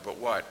blood, but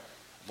what?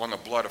 On the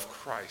blood of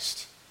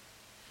Christ.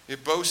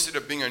 It boasted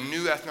of being a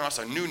new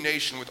ethnos, a new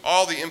nation with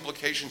all the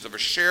implications of a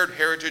shared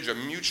heritage, a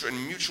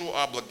mutual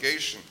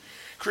obligation.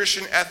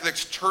 Christian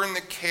ethics turned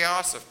the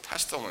chaos of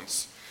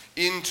pestilence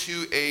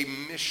into a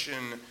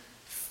mission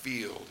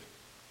field.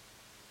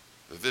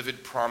 The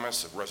vivid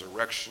promise of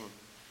resurrection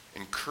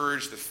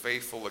encouraged the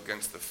faithful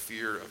against the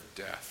fear of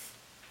death.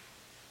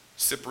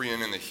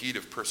 Cyprian, in the heat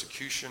of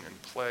persecution and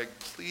plague,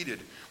 pleaded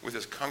with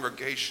his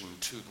congregation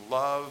to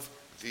love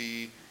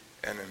the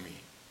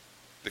enemy.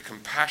 The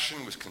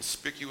compassion was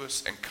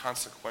conspicuous and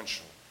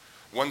consequential.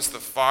 Once the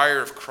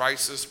fire of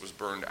crisis was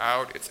burned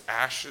out, its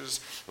ashes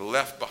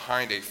left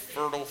behind a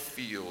fertile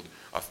field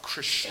of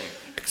Christian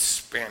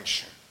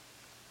expansion.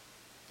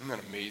 Isn't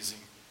that amazing?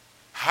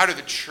 How did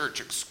the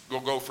church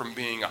go from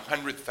being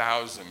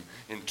 100,000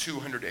 in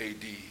 200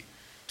 AD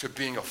to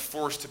being a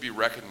force to be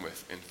reckoned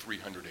with in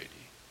 300 AD?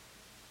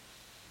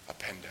 A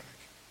pandemic.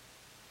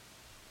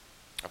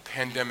 A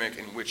pandemic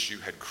in which you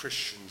had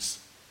Christians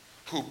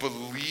who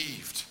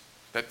believed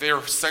that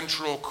their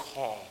central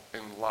call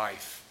in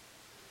life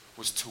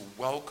was to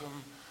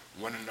welcome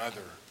one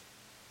another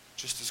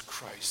just as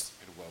Christ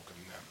had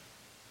welcomed them.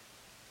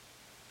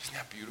 Isn't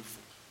that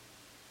beautiful?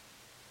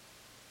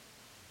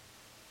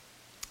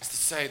 It's to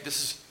say,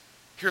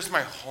 here's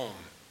my home.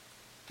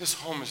 This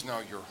home is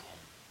now your home.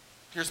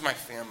 Here's my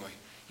family.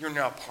 You're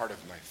now part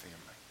of my family.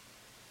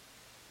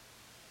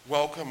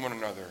 Welcome one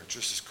another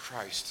just as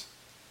Christ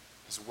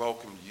has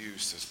welcomed you,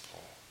 says Paul.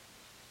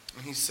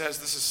 And he says,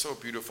 this is so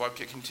beautiful.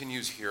 It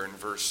continues here in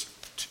verse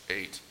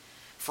 8.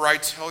 For I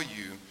tell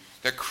you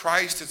that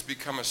Christ has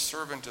become a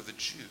servant of the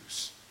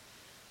Jews.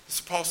 This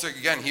is Paul saying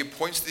again, he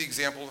points to the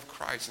example of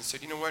Christ and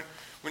said, you know what?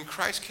 When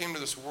Christ came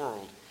to this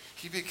world,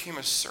 he became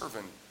a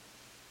servant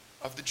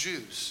of the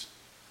Jews,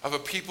 of a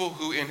people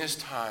who in his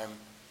time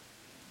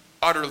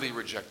utterly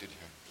rejected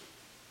him,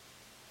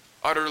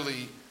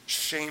 utterly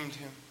shamed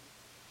him,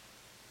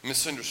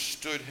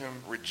 misunderstood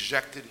him,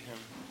 rejected him.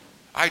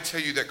 I tell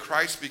you that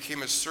Christ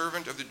became a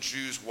servant of the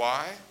Jews.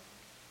 Why?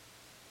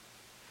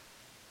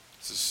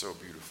 This is so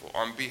beautiful.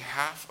 On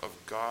behalf of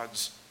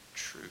God's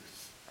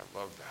truth. I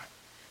love that.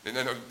 And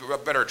then a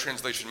better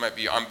translation might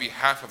be on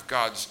behalf of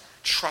God's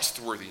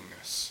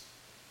trustworthiness.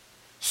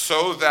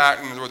 So that,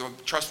 and the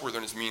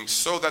trustworthiness means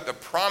so that the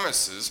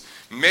promises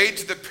made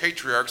to the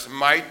patriarchs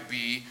might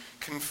be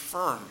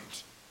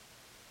confirmed.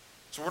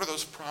 So what are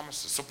those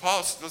promises? So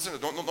Paul, listen,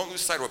 don't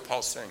lose sight of what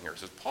Paul's saying here. It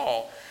says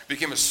Paul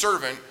became a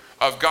servant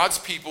of God's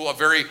people, a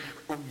very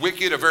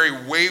wicked, a very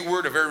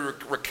wayward, a very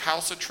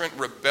recalcitrant,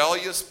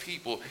 rebellious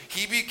people.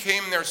 He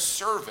became their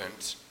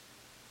servant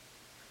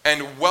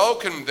and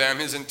welcomed them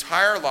his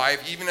entire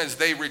life, even as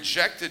they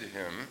rejected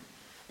him.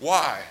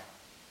 Why?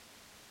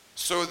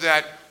 So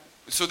that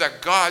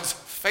God's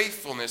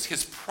faithfulness,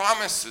 his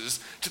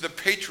promises to the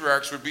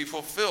patriarchs would be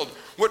fulfilled.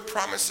 What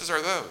promises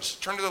are those?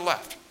 Turn to the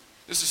left.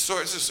 This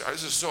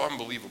is so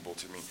unbelievable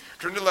to me.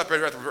 Turn to the left,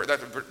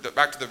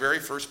 back to the very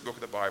first book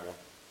of the Bible,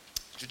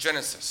 to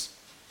Genesis.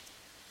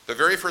 The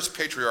very first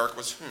patriarch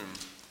was whom?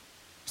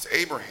 It's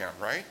Abraham,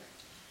 right?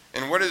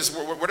 And what are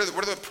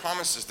the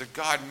promises that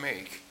God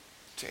make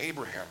to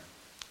Abraham?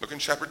 Look in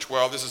chapter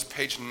 12. This is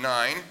page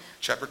 9,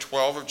 chapter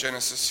 12 of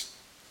Genesis.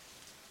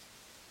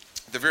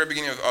 At the very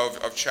beginning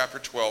of chapter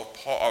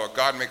 12,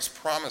 God makes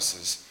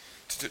promises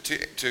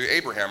to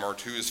Abraham, or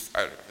to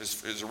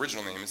his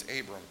original name is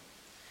Abram.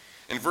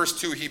 In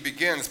verse 2, he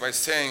begins by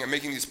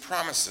making these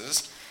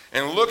promises.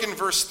 And look in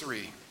verse 3.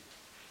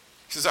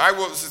 He says,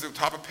 this is the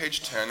top of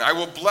page 10, I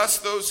will bless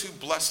those who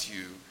bless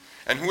you,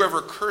 and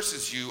whoever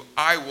curses you,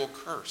 I will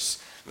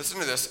curse. Listen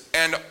to this.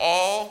 And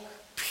all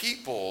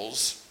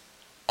peoples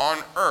on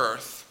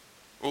earth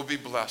will be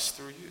blessed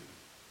through you.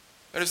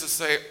 That is to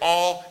say,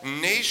 all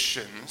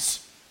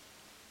nations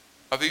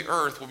of the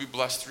earth will be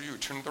blessed through you.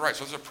 Turn to the right.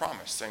 So there's a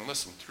promise saying,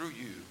 listen, through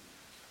you,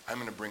 I'm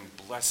going to bring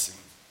blessing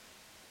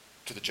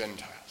to the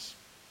Gentiles.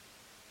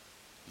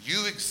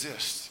 You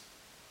exist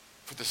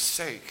for the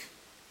sake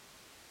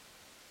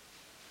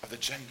of the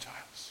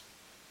Gentiles,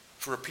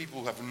 for a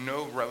people who have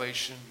no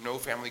relation, no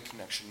family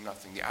connection,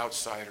 nothing, the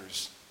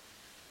outsiders.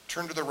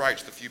 Turn to the right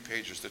just a few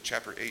pages to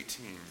chapter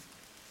 18,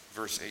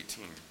 verse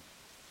 18.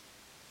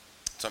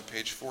 It's on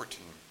page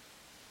 14.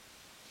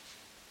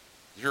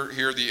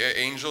 Here the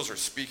angels are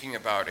speaking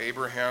about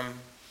Abraham,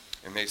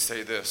 and they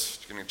say this,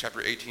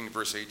 chapter 18,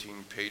 verse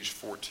 18, page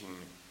 14.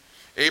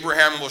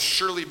 Abraham will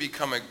surely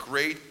become a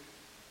great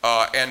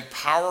and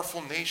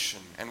powerful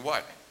nation. And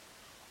what?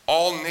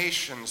 All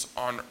nations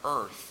on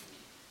earth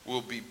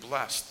will be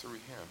blessed through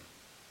him.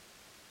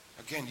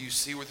 Again, you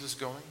see where this is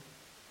going?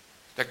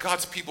 That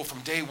God's people from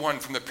day one,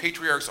 from the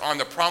patriarchs on,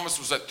 the promise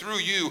was that through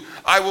you,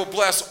 I will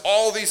bless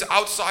all these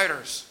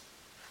outsiders.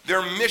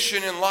 Their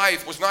mission in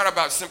life was not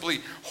about simply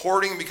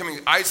hoarding, becoming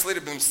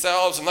isolated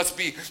themselves, and let's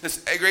be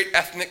this great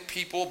ethnic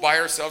people by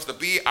ourselves, to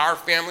be our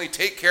family,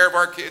 take care of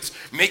our kids,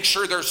 make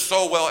sure they're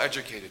so well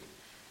educated,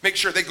 make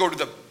sure they go to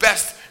have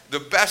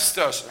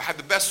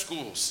the best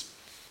schools,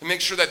 and make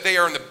sure that they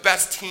are in the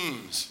best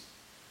teams,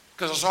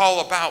 because it's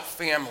all about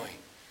family.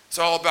 It's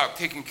all about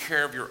taking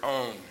care of your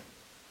own.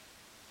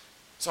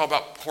 It's all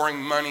about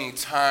pouring money,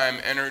 time,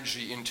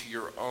 energy into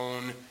your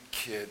own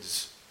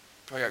kids.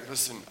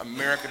 Listen,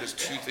 America does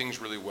two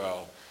things really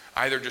well.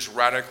 Either just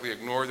radically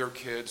ignore their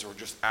kids or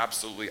just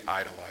absolutely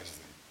idolize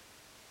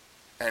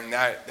them. And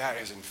that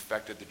has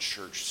infected the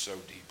church so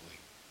deeply.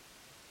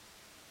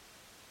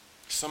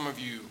 Some of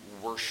you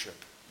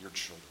worship your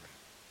children.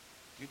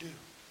 You do.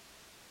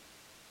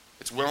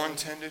 It's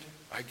well-intended.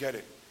 I get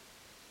it.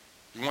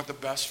 You want the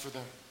best for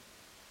them.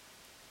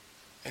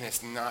 And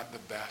it's not the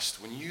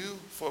best. When you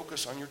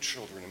focus on your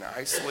children and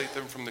isolate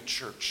them from the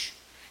church,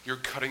 you're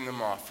cutting them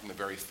off from the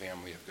very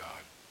family of God.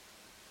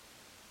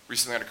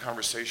 Recently I had a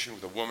conversation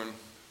with a woman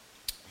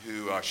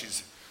who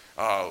she's,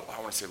 I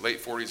want to say late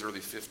 40s, early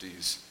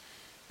 50s.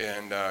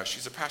 And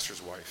she's a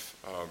pastor's wife.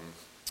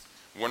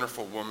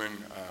 Wonderful woman.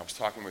 I was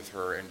talking with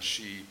her, and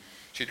she'd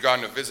gone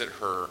to visit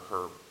her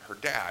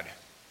dad.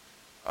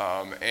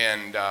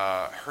 And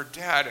her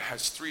dad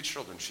has 3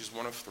 children. She's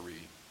one of 3.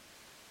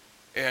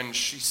 And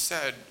she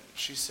said,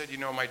 you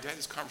know,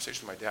 this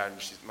conversation with my dad,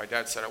 and my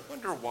dad said, I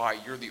wonder why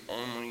you're the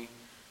only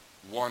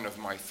one of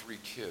my 3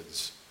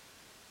 kids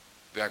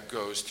that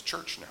goes to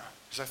church now.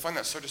 Because I find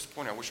that so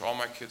disappointing. I wish all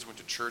my kids went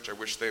to church. I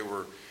wish they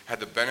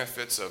had the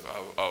benefits of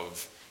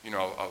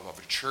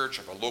a church,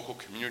 of a local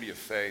community of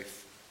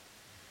faith.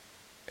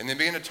 And they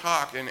began to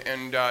talk,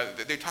 and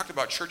they talked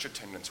about church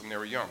attendance when they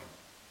were young,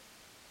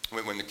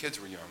 when the kids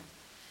were young.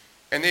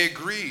 And they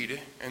agreed,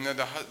 and then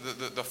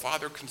the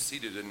father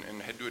conceded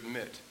and had to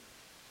admit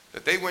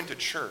that they went to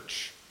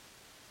church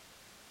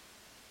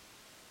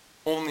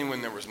only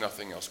when there was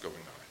nothing else going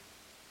on.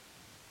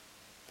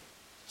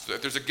 So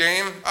if there's a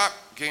game,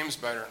 game's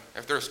better.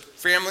 If there's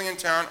family in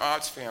town,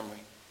 it's family.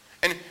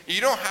 And you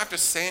don't have to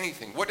say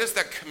anything. What does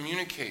that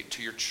communicate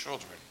to your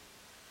children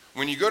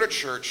when you go to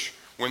church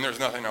when there's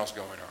nothing else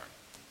going on?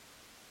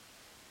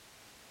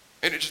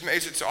 And it just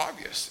makes it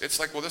obvious. It's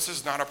like, well, this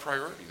is not a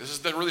priority.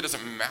 That really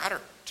doesn't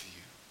matter to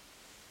you.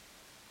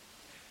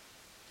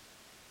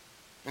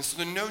 And so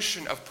the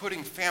notion of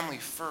putting family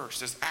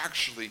first is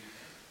actually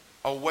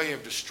a way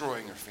of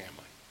destroying your family.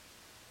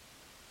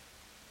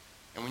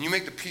 And when you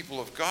make the people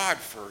of God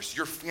first,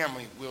 your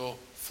family will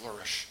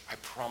flourish. I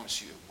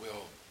promise you it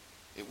will.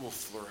 It will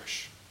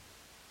flourish.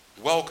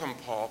 Welcome,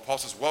 Paul. Paul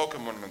says,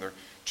 welcome one another,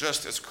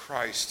 just as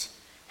Christ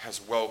has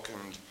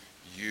welcomed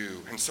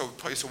you. And so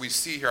we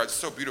see here, it's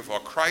so beautiful.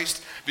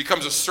 Christ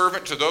becomes a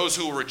servant to those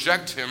who will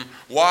reject him.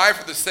 Why?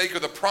 For the sake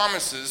of the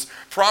promises.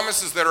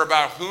 Promises that are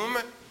about whom?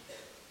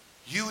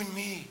 You and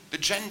me, the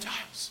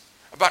Gentiles.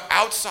 About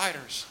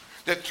outsiders.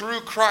 That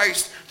through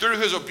Christ, through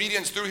his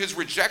obedience, through his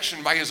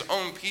rejection by his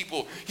own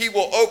people, he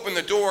will open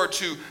the door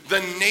to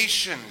the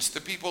nations,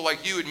 to people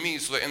like you and me,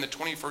 so that in the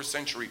 21st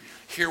century,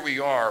 here we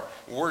are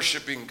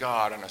worshiping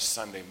God on a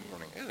Sunday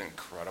morning. Isn't it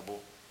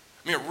incredible?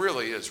 I mean, it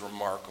really is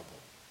remarkable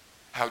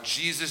how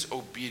Jesus'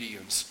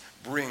 obedience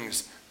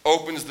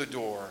opens the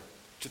door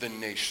to the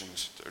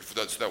nations,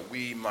 so that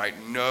we might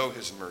know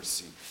his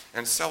mercy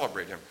and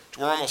celebrate him.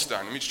 We're almost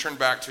done. Let me just turn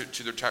back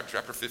to the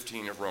chapter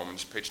 15 of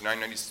Romans, page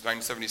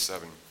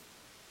 977.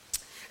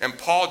 And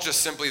Paul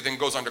just simply then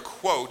goes on to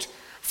quote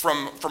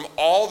from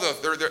all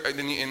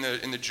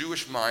in the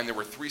Jewish mind, there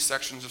were 3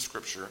 sections of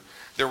Scripture.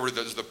 There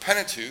was the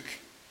Pentateuch,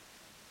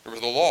 there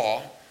was the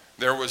law,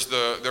 there was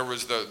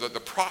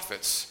the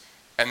prophets,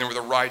 and there were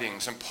the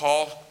writings. And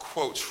Paul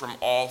quotes from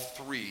all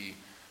 3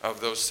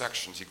 of those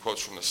sections. He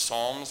quotes from the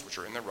Psalms, which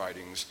are in the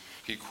writings.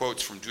 He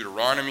quotes from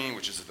Deuteronomy,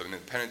 which is in the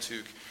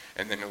Pentateuch.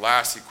 And then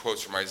last, he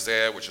quotes from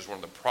Isaiah, which is one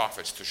of the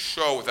prophets, to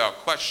show without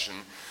question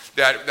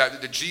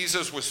that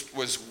Jesus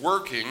was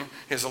working.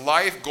 His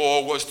life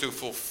goal was to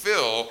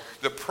fulfill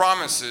the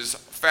promises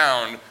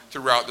found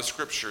throughout the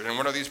Scripture. And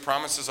what are these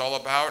promises all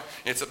about?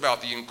 It's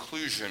about the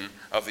inclusion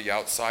of the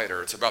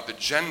outsider. It's about the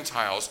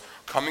Gentiles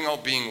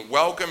being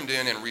welcomed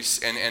in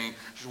and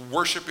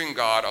worshiping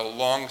God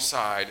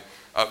alongside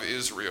of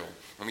Israel.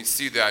 And we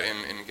see that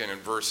in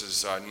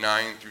verses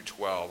 9 through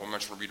 12. I'm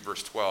just going to read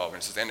verse 12.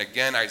 And it says, and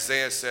again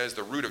Isaiah says,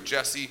 the root of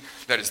Jesse,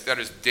 that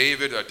is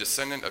David, a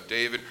descendant of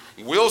David,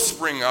 will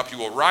spring up. He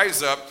will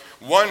rise up,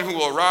 one who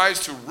will rise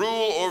to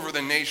rule over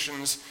the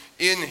nations.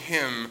 In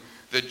him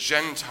the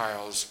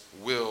Gentiles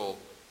will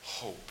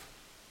hope.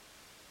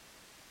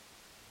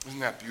 Isn't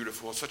that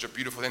beautiful? It's such a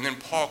beautiful thing. And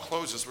then Paul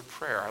closes with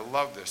prayer. I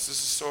love this. This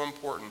is so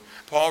important.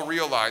 Paul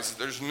realizes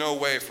there's no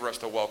way for us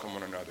to welcome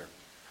one another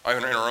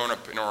in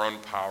our own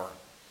power.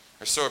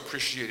 I so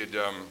appreciated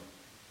the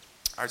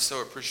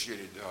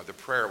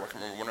prayer. I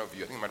can remember one of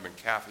you, I think it might have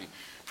been Kathy,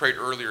 prayed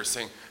earlier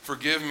saying,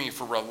 forgive me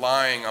for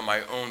relying on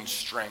my own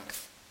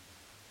strength.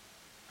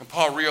 And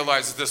Paul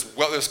realizes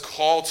this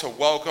call to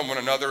welcome one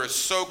another is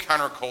so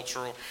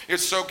countercultural.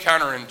 It's so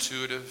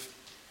counterintuitive.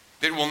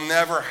 It will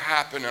never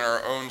happen in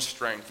our own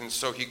strength. And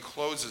so he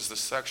closes the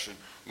section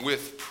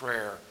with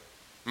prayer.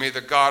 May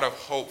the God of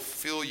hope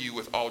fill you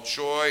with all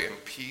joy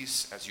and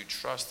peace as you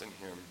trust in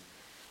him,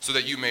 so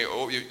that you may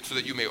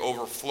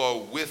overflow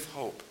with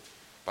hope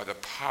by the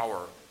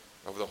power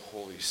of the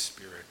Holy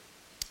Spirit.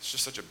 It's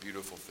just such a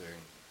beautiful thing.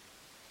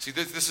 See,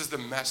 this is the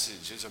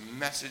message. It's a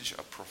message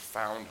of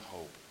profound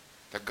hope.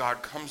 that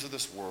God comes to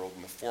this world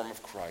in the form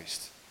of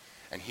Christ,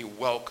 and he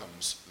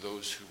welcomes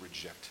those who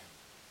reject him.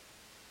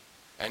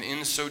 And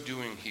in so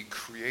doing, he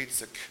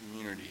creates a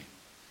community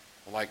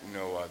like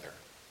no other.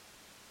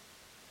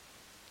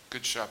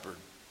 Good Shepherd,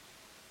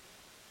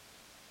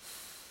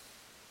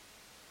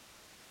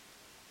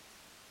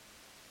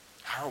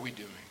 how are we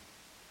doing?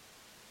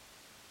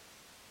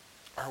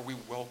 Are we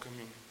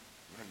welcoming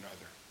one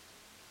another?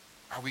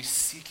 Are we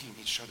seeking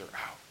each other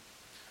out?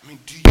 I mean,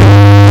 do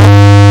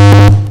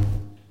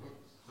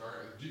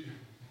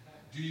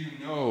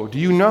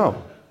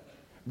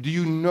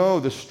you know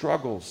the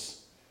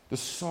struggles, the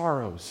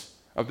sorrows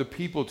of the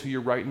people to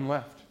your right and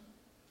left?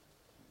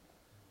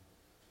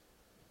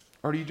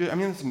 Or do you just,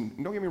 listen,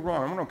 don't get me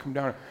wrong, I'm going to come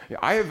down.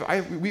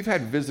 We've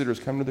had visitors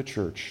come to the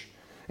church,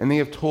 and they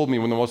have told me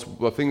one of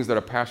the things that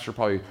a pastor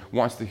probably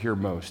wants to hear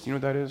most. You know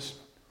what that is?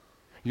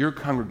 Your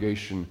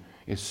congregation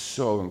is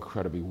so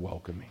incredibly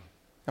welcoming.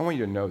 I want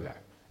you to know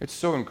that. It's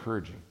so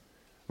encouraging.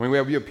 When we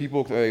have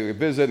people, they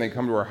visit and they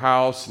come to our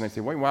house and they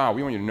say, wow,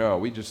 we want you to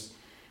know,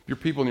 your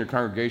people in your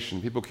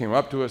congregation, people came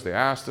up to us, they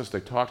asked us,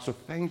 they talked, so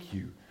thank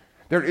you.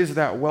 There is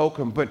that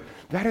welcome, but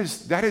that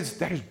is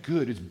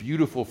good. It's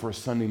beautiful for a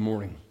Sunday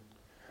morning.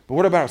 But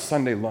what about a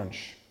Sunday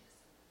lunch?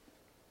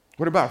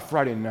 What about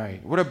Friday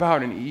night? What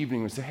about an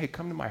evening and say, hey,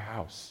 come to my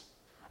house?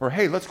 Or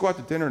hey, let's go out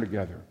to dinner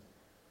together.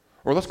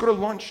 Or let's go to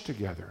lunch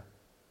together.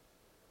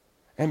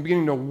 And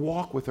beginning to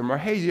walk with them. Or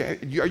hey,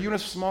 are you in a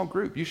small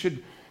group? You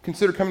should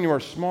consider coming to our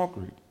small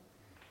group.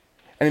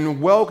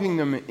 And welcoming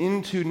them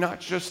into, not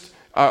just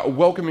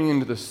welcoming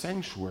into the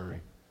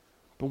sanctuary,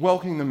 but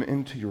welcoming them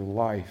into your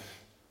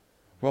life.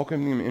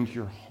 Welcoming them into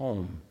your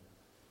home.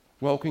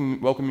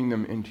 Welcoming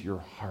them into your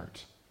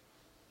heart.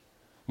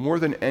 More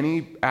than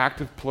any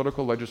act of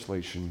political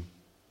legislation,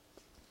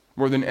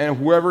 more than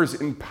whoever is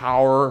in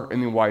power in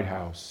the White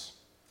House,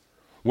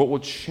 what will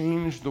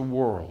change the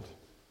world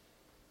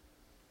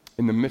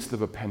in the midst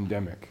of a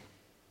pandemic,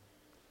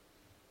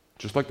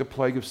 just like the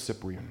plague of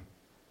Cyprian,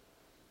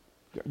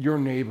 your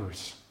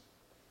neighbors,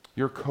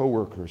 your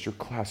coworkers, your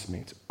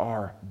classmates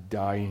are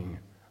dying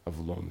of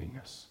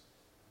loneliness.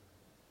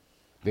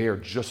 They are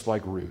just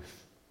like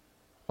Ruth,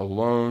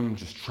 alone,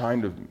 just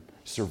trying to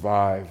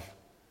survive,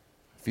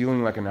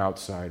 feeling like an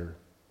outsider.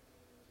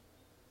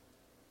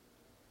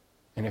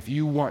 And if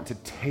you want to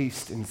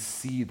taste and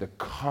see the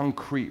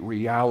concrete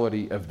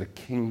reality of the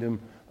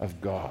kingdom of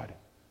God,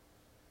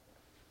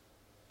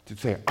 to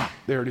say,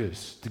 there it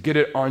is, to get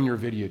it on your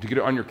video, to get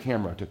it on your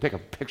camera, to take a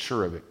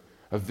picture of it,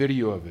 a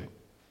video of it,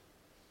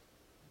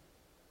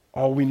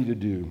 all we need to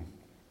do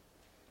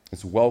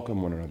is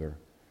welcome one another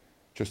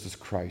just as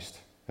Christ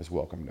has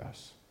welcomed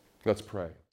us. Let's pray.